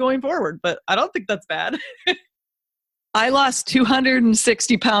healthy going forward. But I don't think that's bad. I lost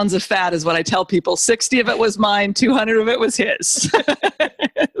 260 pounds of fat is what I tell people. 60 of it was mine. 200 of it was his. So,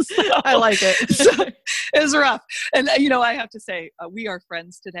 I like it. So, it was rough. And, I have to say, we are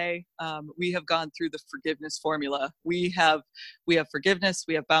friends today. We have gone through the forgiveness formula. We have forgiveness,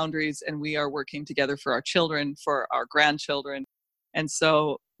 we have boundaries, and we are working together for our children, for our grandchildren. And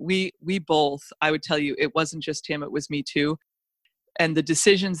so we both, I would tell you, it wasn't just him, it was me too. And the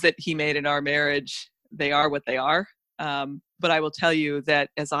decisions that he made in our marriage, they are what they are. But I will tell you that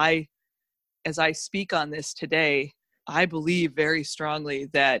as I speak on this today, I believe very strongly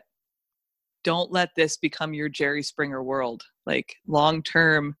that don't let this become your Jerry Springer world. Like long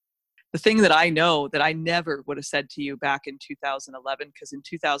term, the thing that I know that I never would have said to you back in 2011, because in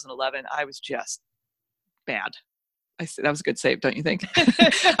 2011, I was just bad. That was a good save, don't you think?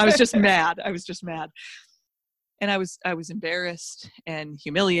 I was just mad. And I was embarrassed and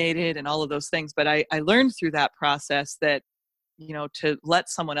humiliated and all of those things. But I learned through that process that, to let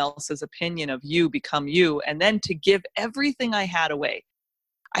someone else's opinion of you become you, and then to give everything I had away.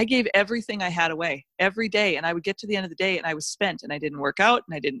 I gave everything I had away every day. And I would get to the end of the day and I was spent, and I didn't work out,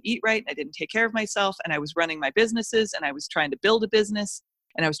 and I didn't eat right, and I didn't take care of myself. And I was running my businesses, and I was trying to build a business,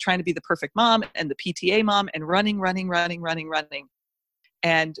 and I was trying to be the perfect mom and the PTA mom, and running.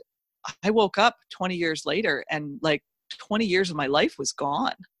 And I woke up 20 years later, and like 20 years of my life was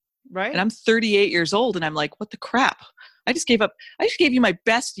gone. Right. And I'm 38 years old, and I'm like, what the crap? I just gave you my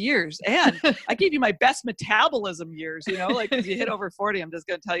best years, and I gave you my best metabolism years, like if you hit over 40, I'm just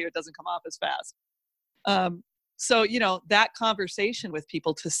going to tell you it doesn't come off as fast. So, that conversation with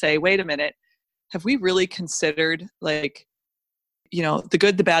people to say, wait a minute, have we really considered the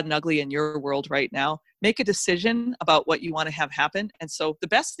good, the bad, and ugly in your world right now? Make a decision about what you want to have happen. And so the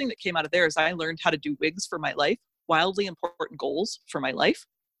best thing that came out of there is I learned how to do WIGs for my life, wildly important goals for my life.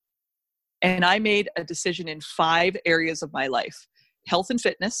 And I made a decision in 5 areas of my life: health and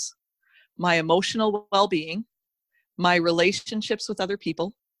fitness, my emotional well-being, my relationships with other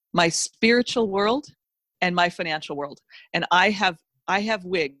people, my spiritual world, and my financial world. And I have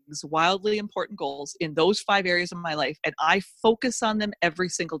WIGs, wildly important goals, in those 5 areas of my life, and I focus on them every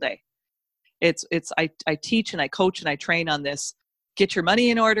single day. I teach and I coach and I train on this. Get your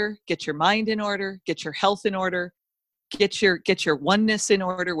money in order, get your mind in order, get your health in order, get your oneness in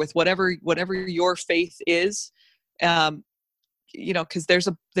order with whatever your faith is. Because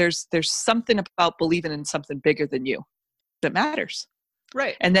there's something about believing in something bigger than you that matters.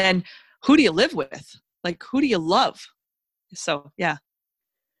 Right. And then who do you live with? Like, who do you love? So, yeah.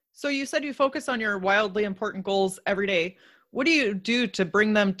 So you said you focus on your wildly important goals every day. What do you do to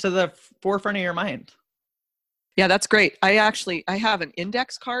bring them to the forefront of your mind? Yeah, that's great. I have an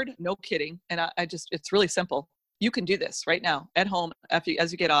index card, no kidding. And it's really simple. You can do this right now at home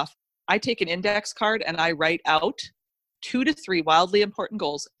as you get off. I take an index card and I write out 2 to 3 wildly important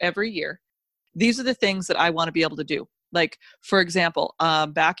goals every year. These are the things that I want to be able to do. Like, for example,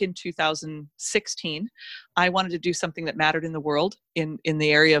 back in 2016, I wanted to do something that mattered in the world in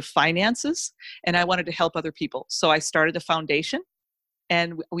the area of finances, and I wanted to help other people. So I started a foundation,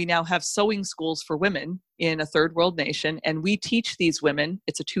 and we now have sewing schools for women in a third world nation, and we teach these women.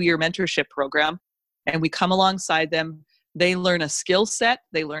 It's a 2-year mentorship program, and we come alongside them. They learn a skill set.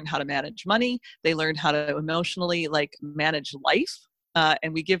 They learn how to manage money. They learn how to emotionally manage life.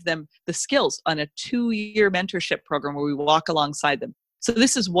 and we give them the skills on a 2-year mentorship program where we walk alongside them. So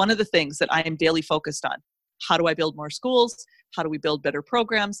this is one of the things that I am daily focused on. How do I build more schools? How do we build better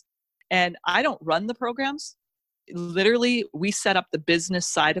programs? And I don't run the programs. Literally, we set up the business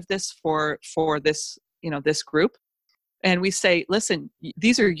side of this for this, this group. And we say, listen,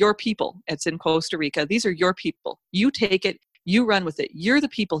 these are your people. It's in Costa Rica. These are your people. You take it, you run with it. You're the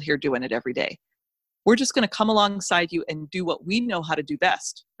people here doing it every day. We're just going to come alongside you and do what we know how to do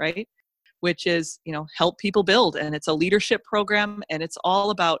best, right? Which is, help people build. And it's a leadership program. And it's all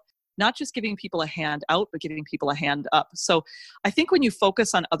about not just giving people a hand out, but giving people a hand up. So I think when you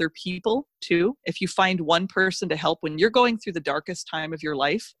focus on other people too, if you find one person to help when you're going through the darkest time of your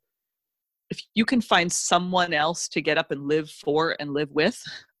life, if you can find someone else to get up and live for and live with,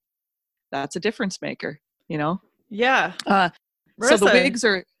 that's a difference maker, Yeah. So the wigs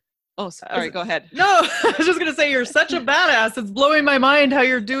are, oh, sorry, go ahead. No, I was just going to say, you're such a badass. It's blowing my mind how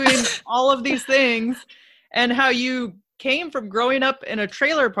you're doing all of these things and how you came from growing up in a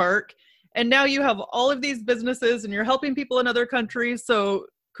trailer park and now you have all of these businesses and you're helping people in other countries. So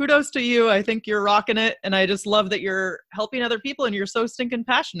kudos to you. I think you're rocking it. And I just love that you're helping other people and you're so stinking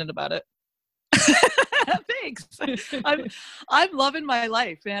passionate about it. Thanks. I'm loving my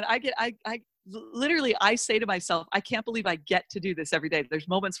life, man. I literally, I say to myself, I can't believe I get to do this every day. There's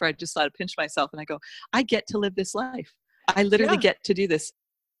moments where I just thought to pinch myself and I go, I get to live this life. I literally get to do this.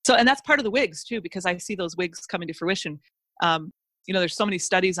 So, and that's part of the wigs too, because I see those wigs coming to fruition. There's so many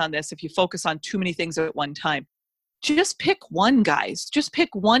studies on this. If you focus on too many things at one time, just pick one, guys. Just pick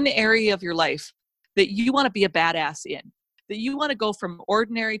one area of your life that you want to be a badass in, that you want to go from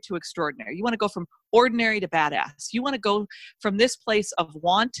ordinary to extraordinary. You want to go from ordinary to badass. You want to go from this place of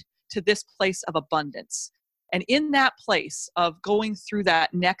want to this place of abundance. And in that place of going through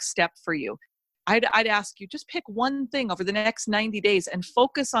that next step for you, I'd ask you, just pick one thing over the next 90 days and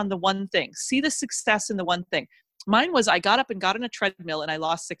focus on the one thing. See the success in the one thing. Mine was I got up and got on a treadmill and I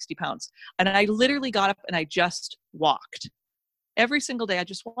lost 60 pounds. And I literally got up and I just walked. Every single day I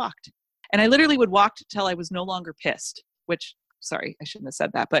just walked. And I literally would walk till I was no longer pissed, which, sorry, I shouldn't have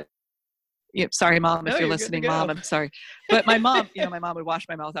said that, but sorry, Mom, if you're listening, Mom, I'm sorry. But my mom, my mom would wash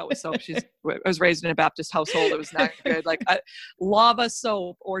my mouth out with soap. I was raised in a Baptist household. It was not good. Like lava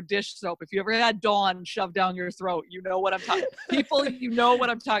soap or dish soap. If you ever had Dawn shoved down your throat, you know what I'm talking. People, you know what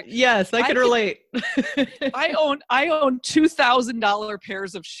I'm talking. Yes, I can relate. I own $2,000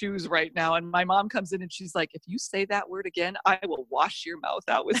 pairs of shoes right now, and my mom comes in and she's like, "If you say that word again, I will wash your mouth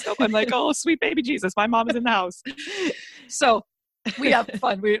out with soap." I'm like, "Oh, sweet baby Jesus, my mom is in the house." So. We have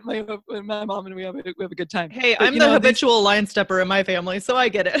fun. My mom and we have a good time. Hey, but, I'm the habitual line stepper in my family, so I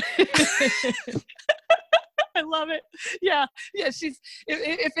get it. I love it. Yeah. She's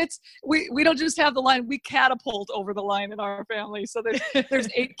if it's we don't just have the line, we catapult over the line in our family. So there's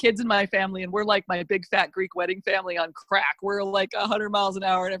 8 kids in my family, and we're like my big fat Greek wedding family on crack. We're like 100 miles an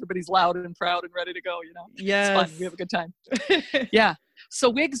hour, and everybody's loud and proud and ready to go. Yes. It's fun. We have a good time. Yeah. So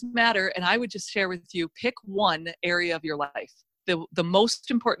wigs matter, and I would just share with you, pick one area of your life. The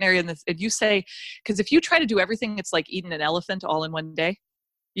most important area in this, and you say, because if you try to do everything, it's like eating an elephant all in one day.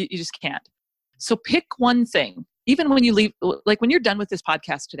 You just can't. So pick one thing. Even when you leave, like when you're done with this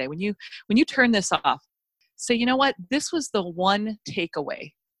podcast today, when you turn this off, say, you know what? This was the one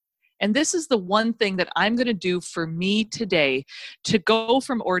takeaway. And this is the one thing that I'm going to do for me today to go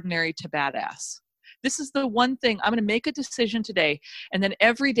from ordinary to badass. This is the one thing I'm going to make a decision today. And then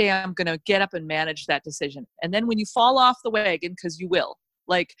every day I'm going to get up and manage that decision. And then when you fall off the wagon, because you will,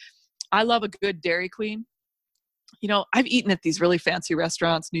 like I love a good Dairy Queen. I've eaten at these really fancy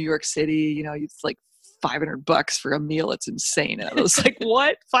restaurants, New York City, it's like $500 for a meal. It's insane. And I was like,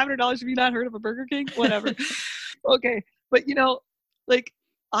 what? $500? Have you not heard of a Burger King? Whatever. Okay. But like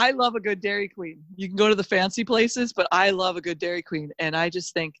I love a good Dairy Queen. You can go to the fancy places, but I love a good Dairy Queen. And I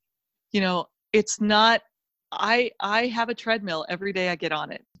just think, it's not, I have a treadmill every day I get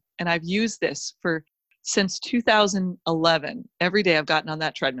on it. And I've used this since 2011. Every day I've gotten on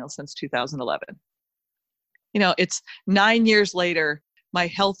that treadmill since 2011. It's 9 years later, my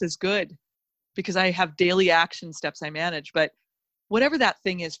health is good because I have daily action steps I manage. But whatever that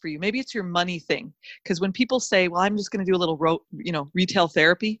thing is for you, maybe it's your money thing. Because when people say, well, I'm just going to do a little, retail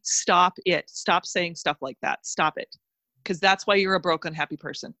therapy, stop it. Stop saying stuff like that. Stop it. Because that's why you're a broke, unhappy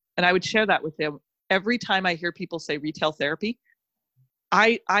person. And I would share that with them. Every time I hear people say retail therapy,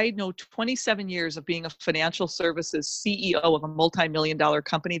 I know 27 years of being a financial services CEO of a multi-million-dollar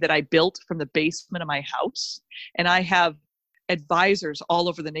company that I built from the basement of my house. And I have advisors all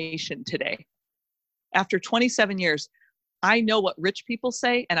over the nation today. After 27 years, I know what rich people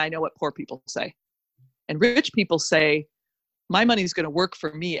say and I know what poor people say. And rich people say, My money is going to work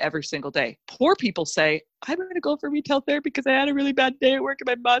for me every single day. Poor people say, I'm going to go for retail therapy because I had a really bad day at work and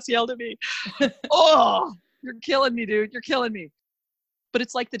my boss yelled at me. Oh, you're killing me, dude. You're killing me. But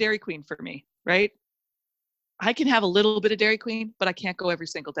it's like the Dairy Queen for me, right? I can have a little bit of Dairy Queen, but I can't go every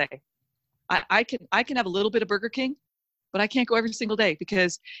single day. I can have a little bit of Burger King, but I can't go every single day,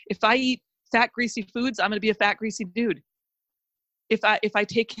 because if I eat fat, greasy foods, I'm going to be a fat, greasy dude. If I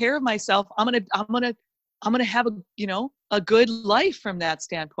take care of myself, I'm going to have a good life from that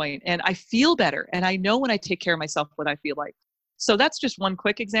standpoint. And I feel better. And I know when I take care of myself, what I feel like. So that's just one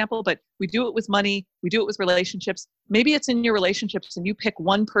quick example, but we do it with money. We do it with relationships. Maybe it's in your relationships and you pick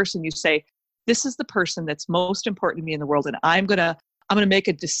one person, you say, this is the person that's most important to me in the world. And I'm going to make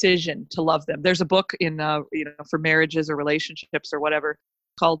a decision to love them. There's a book in, for marriages or relationships or whatever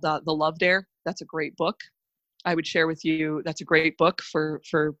called The Love Dare. That's a great book. I would share with you. That's a great book for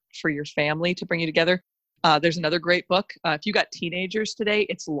your family to bring you together. There's another great book. If you got teenagers today,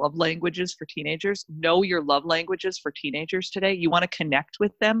 it's Love Languages for Teenagers. Know your love languages for teenagers today. You want to connect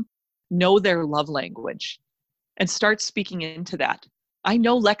with them, know their love language and start speaking into that. I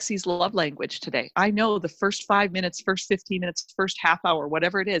know Lexi's love language today. I know the first 5 minutes, first 15 minutes, first half hour,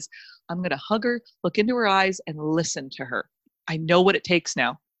 whatever it is, I'm going to hug her, look into her eyes and listen to her. I know what it takes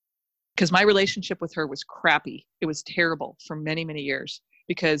now, because my relationship with her was crappy. It was terrible for many, many years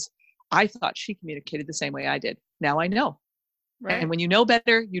because I thought she communicated the same way I did. Now I know. Right. And when you know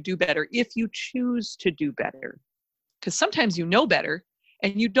better, you do better if you choose to do better. Because sometimes you know better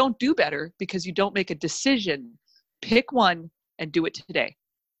and you don't do better because you don't make a decision. Pick one and do it today.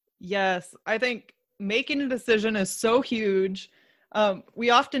 Yes. I think making a decision is so huge. We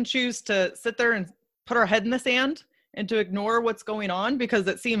often choose to sit there and put our head in the sand and to ignore what's going on because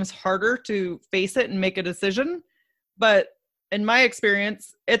it seems harder to face it and make a decision. But in my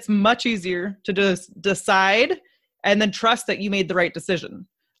experience, it's much easier to just decide and then trust that you made the right decision.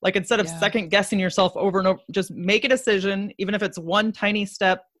 Like instead of second guessing yourself over and over, just make a decision, even if it's one tiny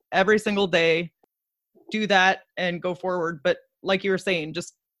step every single day, do that and go forward. But like you were saying,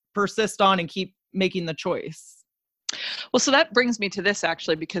 just persist on and keep making the choice. Well, so that brings me to this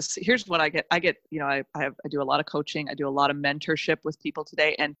actually, because here's what I get, I do a lot of coaching. I do a lot of mentorship with people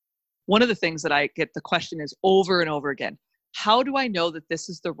today. And one of the things that I get the question is over and over again, how do I know that this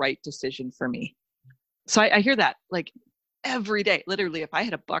is the right decision for me? So I hear that like every day, literally, if I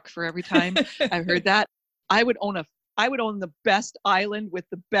had a buck for every time I heard that, I would own the best island with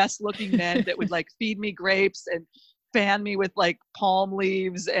the best looking men that would like feed me grapes and fan me with like palm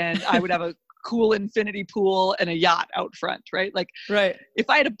leaves. And I would have a cool infinity pool and a yacht out front, right? Like, right. If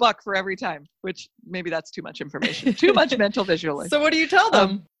I had a buck for every time, which maybe that's too much information, too much mental visualization. So what do you tell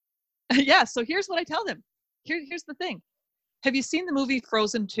them? Yeah. So here's what I tell them. Here's the thing. Have you seen the movie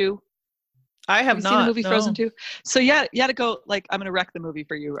Frozen 2? I have not seen the movie Frozen 2. So you had to go, like, I'm going to wreck the movie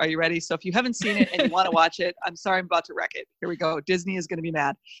for you. Are you ready? So if you haven't seen it and you want to watch it, I'm sorry, I'm about to wreck it. Here we go. Disney is going to be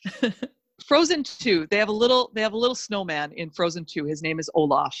mad. Frozen 2, they have a little snowman in Frozen 2. His name is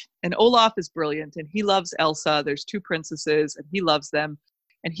Olaf. And Olaf is brilliant and he loves Elsa. There's two princesses and he loves them.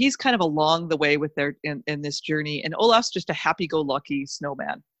 And he's kind of along the way with their in this journey. And Olaf's just a happy-go-lucky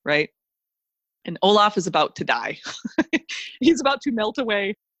snowman, right? And Olaf is about to die. He's about to melt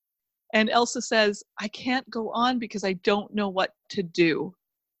away. And Elsa says, I can't go on because I don't know what to do.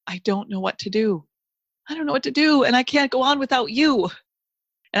 I don't know what to do. I don't know what to do. And I can't go on without you.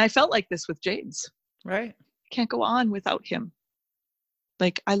 And I felt like this with James. Right. Can't go on without him.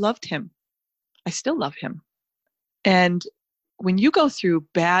 Like, I loved him. I still love him. And when you go through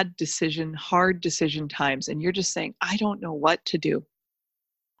hard decision times, and you're just saying, I don't know what to do,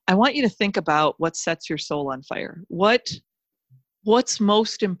 I want you to think about what sets your soul on fire. What's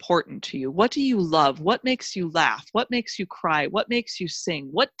most important to you? What do you love? What makes you laugh? What makes you cry? What makes you sing?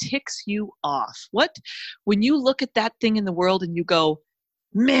 What ticks you off? When you look at that thing in the world and you go,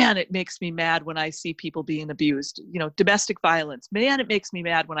 man, it makes me mad when I see people being abused, domestic violence. Man, it makes me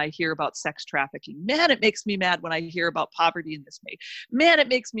mad when I hear about sex trafficking. Man, it makes me mad when I hear about poverty and dismay. Man, it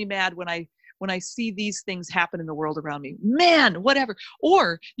makes me mad when I see these things happen in the world around me. Man, whatever.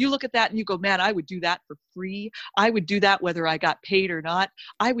 Or you look at that and you go, man, I would do that for free. I would do that whether I got paid or not.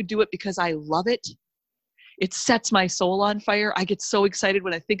 I would do it because I love it. It sets my soul on fire. I get so excited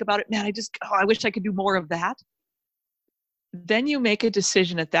when I think about it. Man, I wish I could do more of that. Then you make a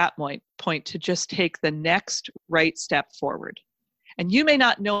decision at that point to just take the next right step forward. And you may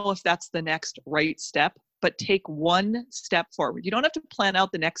not know if that's the next right step, but take one step forward. You don't have to plan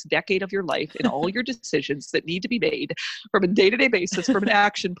out the next decade of your life and all your decisions that need to be made from a day-to-day basis, from an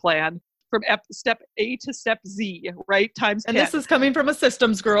action plan. from step A to step Z, right? Times 10. And this is coming from a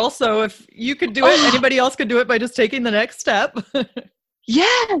systems girl. So if you could do it, anybody else could do it by just taking the next step.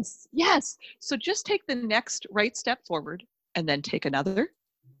 Yes. So just take the next right step forward, and then take another,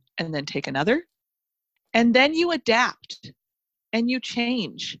 and then take another. And then you adapt and you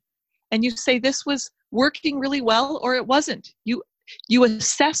change and you say, this was working really well, or it wasn't. You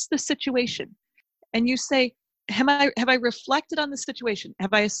assess the situation and you say, have I reflected on the situation?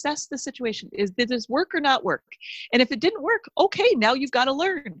 Have I assessed the situation? Did this work or not work? And if it didn't work, okay, now you've got to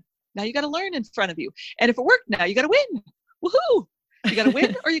learn. Now you got to learn in front of you. And if it worked, now you got to win. Woohoo! You got to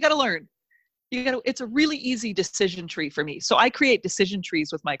win or you got to learn. It's a really easy decision tree for me. So I create decision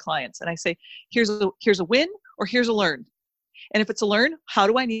trees with my clients and I say, here's a win or here's a learn. And if it's a learn, how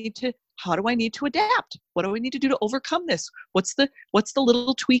do I need to adapt? What do I need to do to overcome this? What's the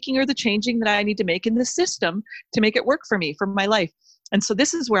little tweaking or the changing that I need to make in the system to make it work for me, for my life? And so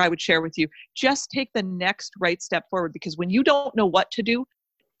this is where I would share with you, just take the next right step forward, because when you don't know what to do,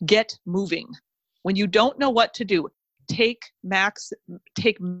 get moving. When you don't know what to do, take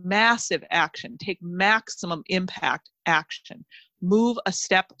massive action, take maximum impact action, move a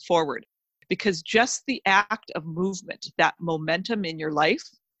step forward, because just the act of movement, that momentum in your life,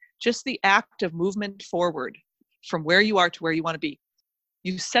 just the act of movement forward from where you are to where you want to be.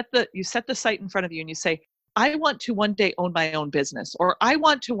 You set the sight in front of you and you say, I want to one day own my own business, or I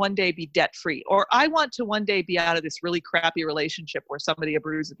want to one day be debt free, or I want to one day be out of this really crappy relationship where somebody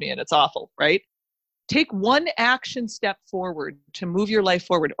abuses me and it's awful, right? Take one action step forward to move your life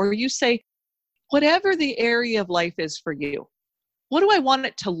forward. Or you say, whatever the area of life is for you, what do I want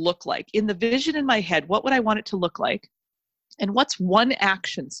it to look like? In the vision in my head, what would I want it to look like? And what's one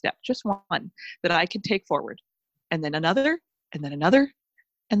action step, just one, that I can take forward? And then another, and then another,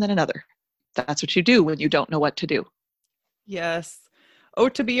 and then another. That's what you do when you don't know what to do. Yes.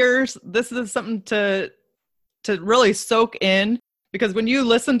 OTBers, this is something to really soak in, because when you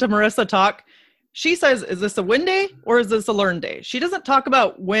listen to Marissa talk, she says, is this a win day or is this a learn day? She doesn't talk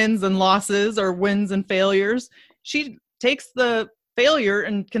about wins and losses or wins and failures. She takes the failure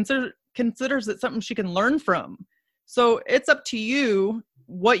and considers it something she can learn from. So it's up to you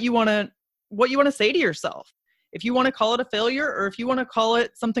what you want to say to yourself. If you want to call it a failure or if you want to call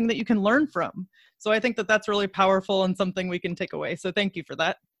it something that you can learn from. So I think that that's really powerful and something we can take away. So thank you for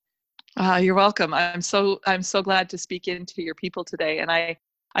that. You're welcome. I'm so glad to speak into your people today. And I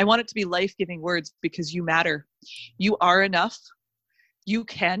want it to be life-giving words, because you matter. You are enough. You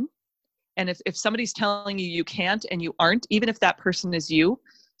can. And if somebody's telling you you can't and you aren't, even if that person is you,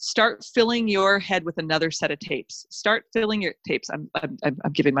 start filling your head with another set of tapes. Start filling your tapes. I'm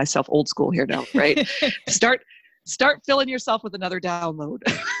giving myself old school here now, right? Start filling yourself with another download.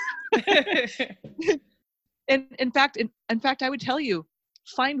 And in fact, I would tell you,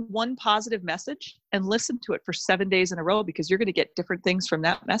 find one positive message and listen to it for 7 days in a row, because you're going to get different things from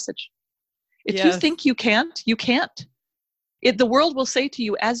that message. If you think you can't, you can't. The world will say to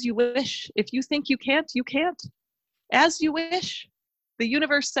you, as you wish. If you think you can't, you can't. As you wish. The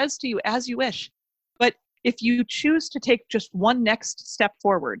universe says to you, as you wish. But if you choose to take just one next step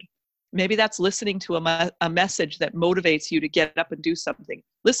forward, maybe that's listening to a message that motivates you to get up and do something.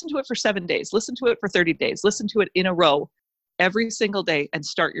 Listen to it for 7 days. Listen to it for 30 days. Listen to it in a row every single day and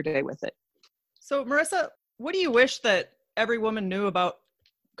start your day with it. So Marissa, what do you wish that every woman knew about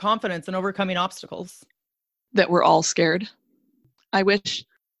confidence and overcoming obstacles? That we're all scared. I wish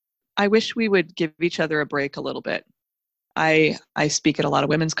we would give each other a break a little bit. I speak at a lot of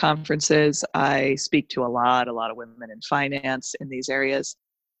women's conferences. I speak to a lot of women in finance in these areas,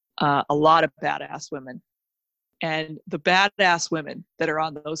 a lot of badass women. And the badass women that are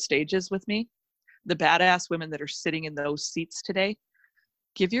on those stages with me, the badass women that are sitting in those seats today,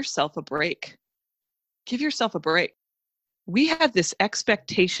 give yourself a break. Give yourself a break. We have this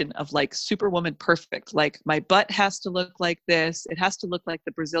expectation of like Superwoman perfect. Like my butt has to look like this. It has to look like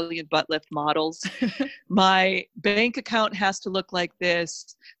the Brazilian butt lift models. My bank account has to look like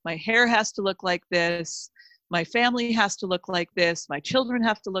this. My hair has to look like this. My family has to look like this. My children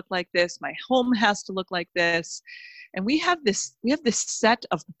have to look like this. My home has to look like this. And we have this set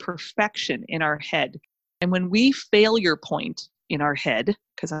of perfection in our head. And when we failure point in our head,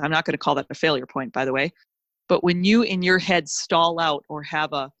 because I'm not going to call that a failure point, by the way, but when you in your head stall out or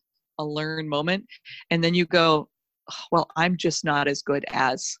have a learn moment, and then you go, oh, well, I'm just not as good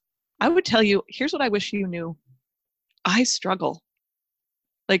as, I would tell you, here's what I wish you knew. I struggle.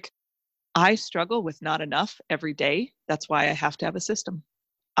 Like, I struggle with not enough every day. That's why I have to have a system.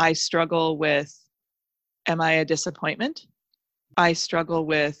 I struggle with, am I a disappointment? I struggle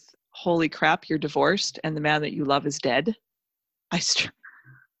with, holy crap, you're divorced and the man that you love is dead.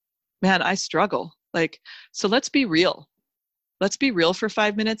 man, I struggle. Like, so let's be real. Let's be real for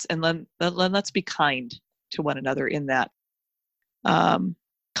 5 minutes, and then let's be kind to one another in that.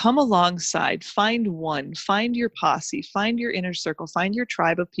 Come alongside, find your posse, find your inner circle, find your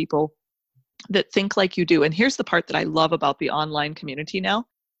tribe of people that think like you do. And here's the part that I love about the online community now.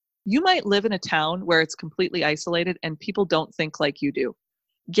 You might live in a town where it's completely isolated and people don't think like you do.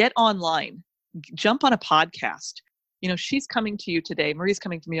 Get online, jump on a podcast. You know, she's coming to you today. Marie's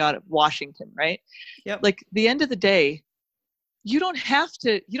coming to me out of Washington, right? Yep. Like, the end of the day, you don't have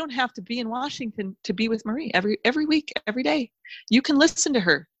to be in Washington to be with Marie every week, every day. You can listen to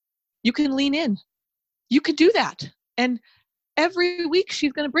her. You can lean in. You could do that. And every week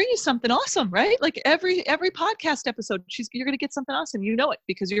she's going to bring you something awesome, right? Like every podcast episode, you're going to get something awesome. You know it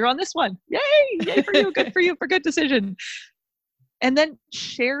because you're on this one. Yay for you. Good for you, for good decision. And then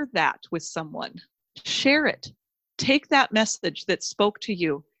share that with someone. Share it. Take that message that spoke to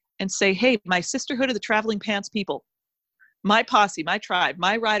you and say, hey, my sisterhood of the traveling pants people, my posse, my tribe,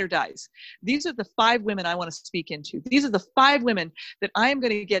 my ride or dies. These are the 5 women I want to speak into. These are the 5 women that I am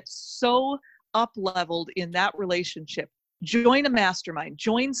going to get so up-leveled in that relationship. Join a mastermind,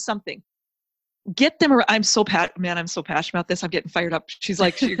 join something. Get them. I'm so passionate about this. I'm getting fired up. She's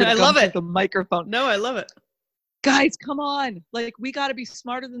like, you're going to go through the microphone. No, I love it. Guys, come on. Like, we got to be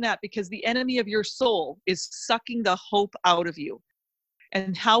smarter than that, because the enemy of your soul is sucking the hope out of you.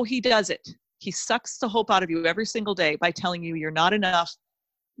 And how he does it, he sucks the hope out of you every single day by telling you you're not enough.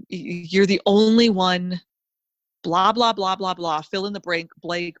 You're the only one, blah, blah, blah, blah, blah. Fill in the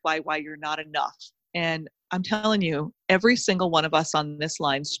blank by why you're not enough. And I'm telling you, every single one of us on this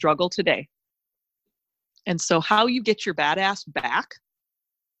line struggle today. And so how you get your badass back,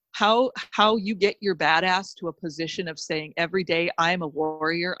 how you get your badass to a position of saying, every day I am a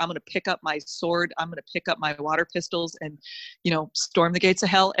warrior. I'm going to pick up my sword. I'm going to pick up my water pistols and, storm the gates of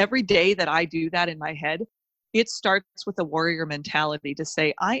hell. Every day that I do that in my head, it starts with a warrior mentality to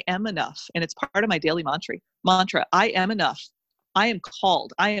say, I am enough. And it's part of my daily mantra. I am enough. I am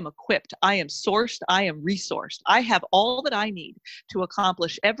called. I am equipped. I am sourced. I am resourced. I have all that I need to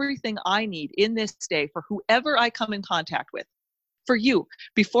accomplish everything I need in this day for whoever I come in contact with. For you,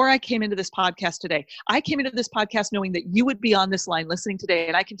 before I came into this podcast today, I came into this podcast knowing that you would be on this line listening today.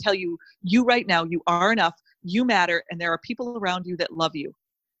 And I can tell you, you right now, you are enough, you matter, and there are people around you that love you.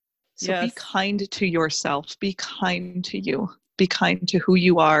 So Be kind to yourself. Be kind to you. Be kind to who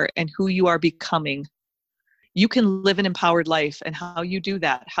you are and who you are becoming. You can live an empowered life. And how you do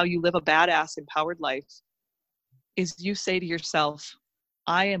that, how you live a badass empowered life, is you say to yourself,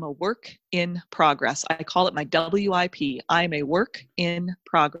 I am a work in progress. I call it my WIP. I am a work in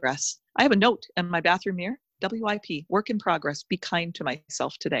progress. I have a note in my bathroom mirror, WIP, work in progress. Be kind to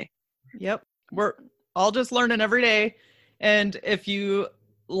myself today. Yep. We're all just learning every day. And if you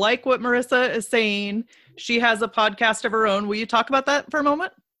like what Marissa is saying, she has a podcast of her own. Will you talk about that for a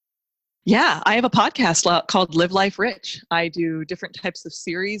moment? Yeah, I have a podcast called Live Life Rich. I do different types of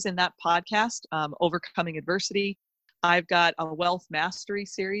series in that podcast, overcoming adversity. I've got a wealth mastery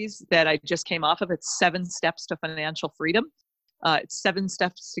series that I just came off of. It's 7 steps to financial freedom. It's 7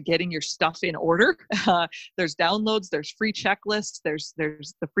 steps to getting your stuff in order. There's downloads, there's free checklists, there's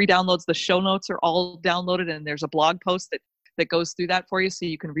the free downloads, the show notes are all downloaded, and there's a blog post that goes through that for you so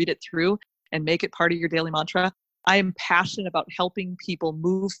you can read it through and make it part of your daily mantra. I am passionate about helping people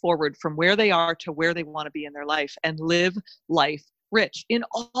move forward from where they are to where they want to be in their life and live life rich in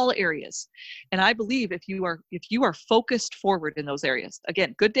all areas. And I believe if you are focused forward in those areas,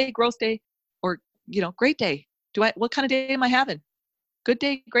 again, good day, growth day, or, great day. What kind of day am I having? Good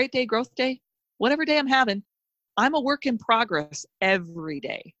day, great day, growth day, whatever day I'm having, I'm a work in progress every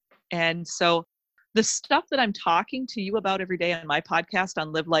day. And so the stuff that I'm talking to you about every day on my podcast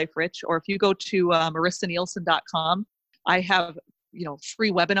on Live Life Rich, or if you go to marissanielsen.com, I have,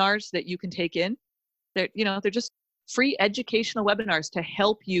 free webinars that you can take in. They're just free educational webinars to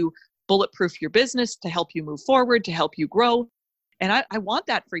help you bulletproof your business, to help you move forward, to help you grow. And I want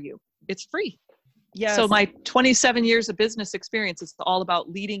that for you. It's free. Yes. So my 27 years of business experience is all about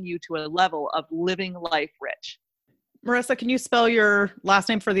leading you to a level of living life rich. Marissa, can you spell your last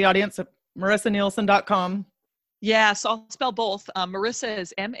name for the audience? marissanielsen.com. Yeah, so I'll spell both. Marissa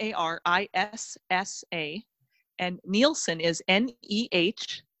is Marissa, and Nielsen is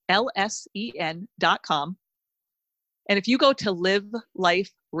NEHLSEN.com. And if you go to Live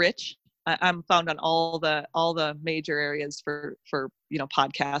Life Rich, I'm found on all the major areas for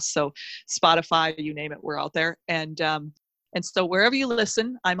podcasts. So Spotify, you name it, we're out there. And so wherever you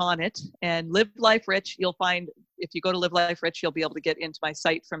listen, I'm on it. And Live Life Rich, you'll find, if you go to Live Life Rich, you'll be able to get into my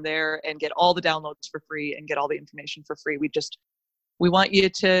site from there and get all the downloads for free and get all the information for free. We want you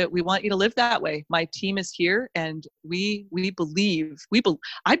to live that way. My team is here, and I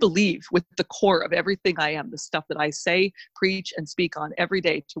believe with the core of everything I am, the stuff that I say, preach, and speak on every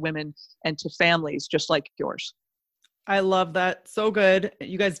day to women and to families just like yours. I love that. So good.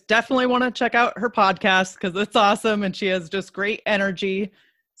 You guys definitely want to check out her podcast because it's awesome and she has just great energy.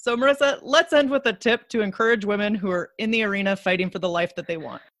 So Marissa, let's end with a tip to encourage women who are in the arena fighting for the life that they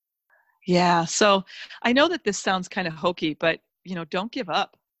want. Yeah. So I know that this sounds kind of hokey, but don't give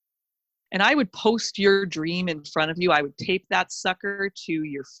up. And I would post your dream in front of you. I would tape that sucker to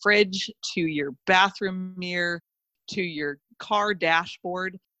your fridge, to your bathroom mirror, to your car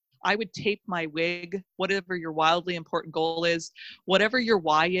dashboard. I would tape my wig, whatever your wildly important goal is, whatever your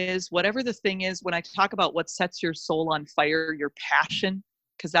why is, whatever the thing is. When I talk about what sets your soul on fire, your passion,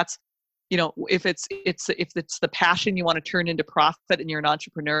 because that's, if it's the passion you want to turn into profit and you're an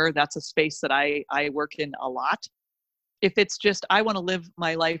entrepreneur, that's a space that I work in a lot. If it's just, I want to live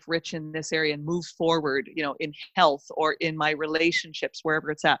my life rich in this area and move forward, in health or in my relationships, wherever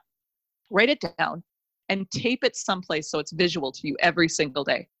it's at, write it down and tape it someplace so it's visual to you every single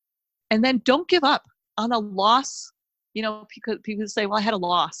day. And then don't give up on a loss. Because people say, well, I had a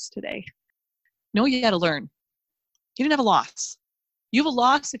loss today. No, you had to learn. You didn't have a loss. You have a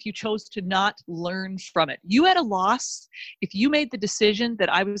loss if you chose to not learn from it. You had a loss if you made the decision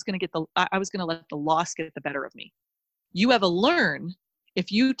that I was going to let the loss get the better of me. You have a learn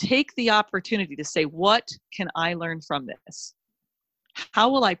if you take the opportunity to say, what can I learn from this? How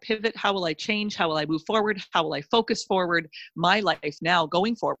will I pivot? How will I change? How will I move forward? How will I focus forward my life now,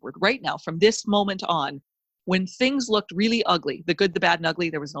 going forward, right now, from this moment on, when things looked really ugly, the good, the bad, and ugly.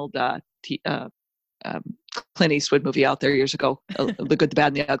 There was an old Clint Eastwood movie out there years ago, The Good, the Bad,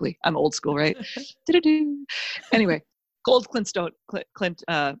 and the Ugly. I'm old school, right? Anyway, old Clint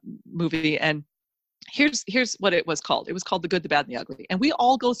movie. And here's what it was called. It was called The Good, the Bad, and the Ugly. And we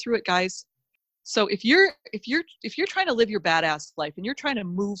all go through it, guys. So if you're trying to live your badass life and you're trying to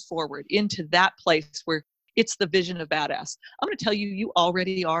move forward into that place where it's the vision of badass, I'm going to tell you, you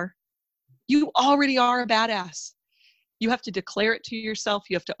already are. You already are a badass. You have to declare it to yourself.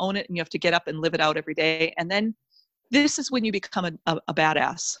 You have to own it, and you have to get up and live it out every day. And then this is when you become a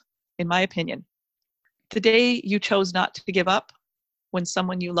badass, in my opinion. The day you chose not to give up when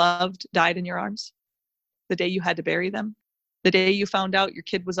someone you loved died in your arms, the day you had to bury them, the day you found out your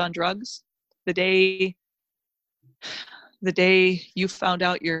kid was on drugs, the day you found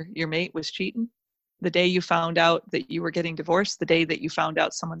out your mate was cheating, the day you found out that you were getting divorced, the day that you found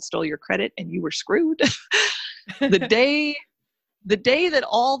out someone stole your credit and you were screwed, the day that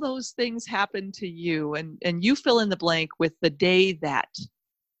all those things happened to you, and you fill in the blank with the day that,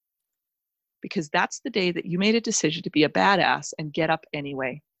 because that's the day that you made a decision to be a badass and get up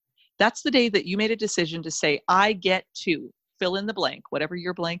anyway. That's the day that you made a decision to say, I get to fill in the blank, whatever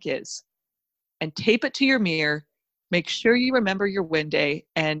your blank is, and tape it to your mirror. Make sure you remember your win day.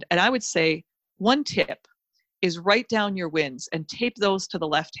 And I would say one tip is write down your wins and tape those to the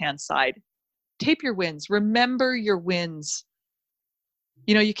left-hand side. Tape your wins. Remember your wins.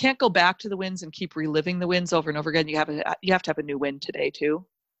 You can't go back to the wins and keep reliving the wins over and over again. You have to have a new win today too.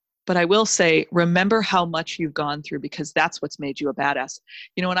 But I will say, remember how much you've gone through, because that's what's made you a badass.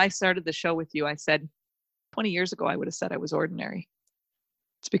 When I started the show with you, I said 20 years ago, I would have said I was ordinary.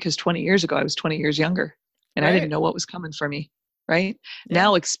 It's because 20 years ago, I was 20 years younger and I didn't know what was coming for me, right? Yeah.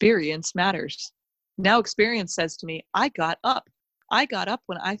 Now experience matters. Now experience says to me, I got up. I got up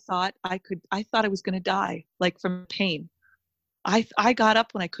when I thought I thought I was going to die, like from pain. I got up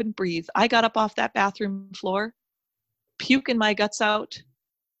when I couldn't breathe. I got up off that bathroom floor, puking my guts out,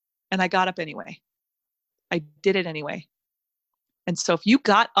 and I got up anyway. I did it anyway. And so if you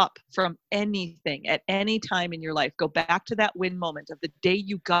got up from anything at any time in your life, go back to that win moment of the day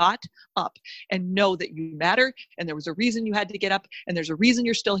you got up and know that you matter. And there was a reason you had to get up, and there's a reason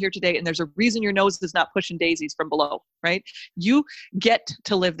you're still here today. And there's a reason your nose is not pushing daisies from below, right? You get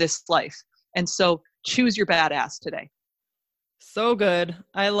to live this life. And so choose your badass today. So good.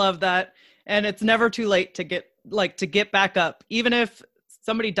 I love that. And it's never too late to get back up. Even if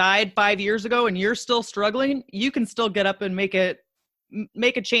somebody died 5 years ago and you're still struggling, you can still get up and make a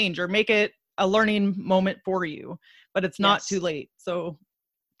change or make it a learning moment for you, but it's not too late. So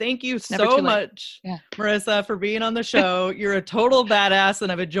thank you so much, Marissa, for being on the show. You're a total badass,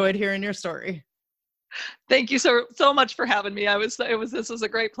 and I've enjoyed hearing your story. Thank you so much for having me. This was a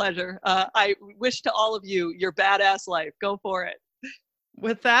great pleasure. I wish to all of you your badass life. Go for it.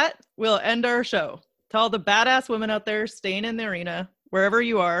 With that, we'll end our show. To all the badass women out there staying in the arena, wherever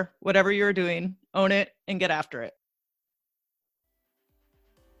you are, whatever you're doing, own it and get after it.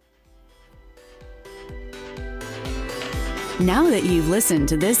 Now that you've listened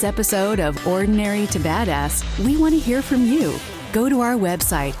to this episode of Ordinary to Badass, we want to hear from you. Go to our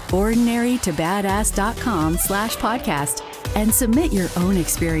website, ordinarytobadass.com/podcast, and submit your own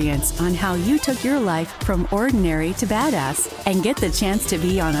experience on how you took your life from ordinary to badass and get the chance to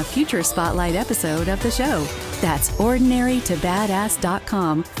be on a future Spotlight episode of the show. That's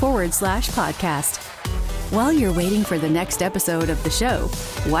ordinarytobadass.com/podcast. While you're waiting for the next episode of the show,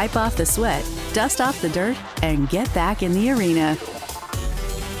 wipe off the sweat, dust off the dirt, and get back in the arena.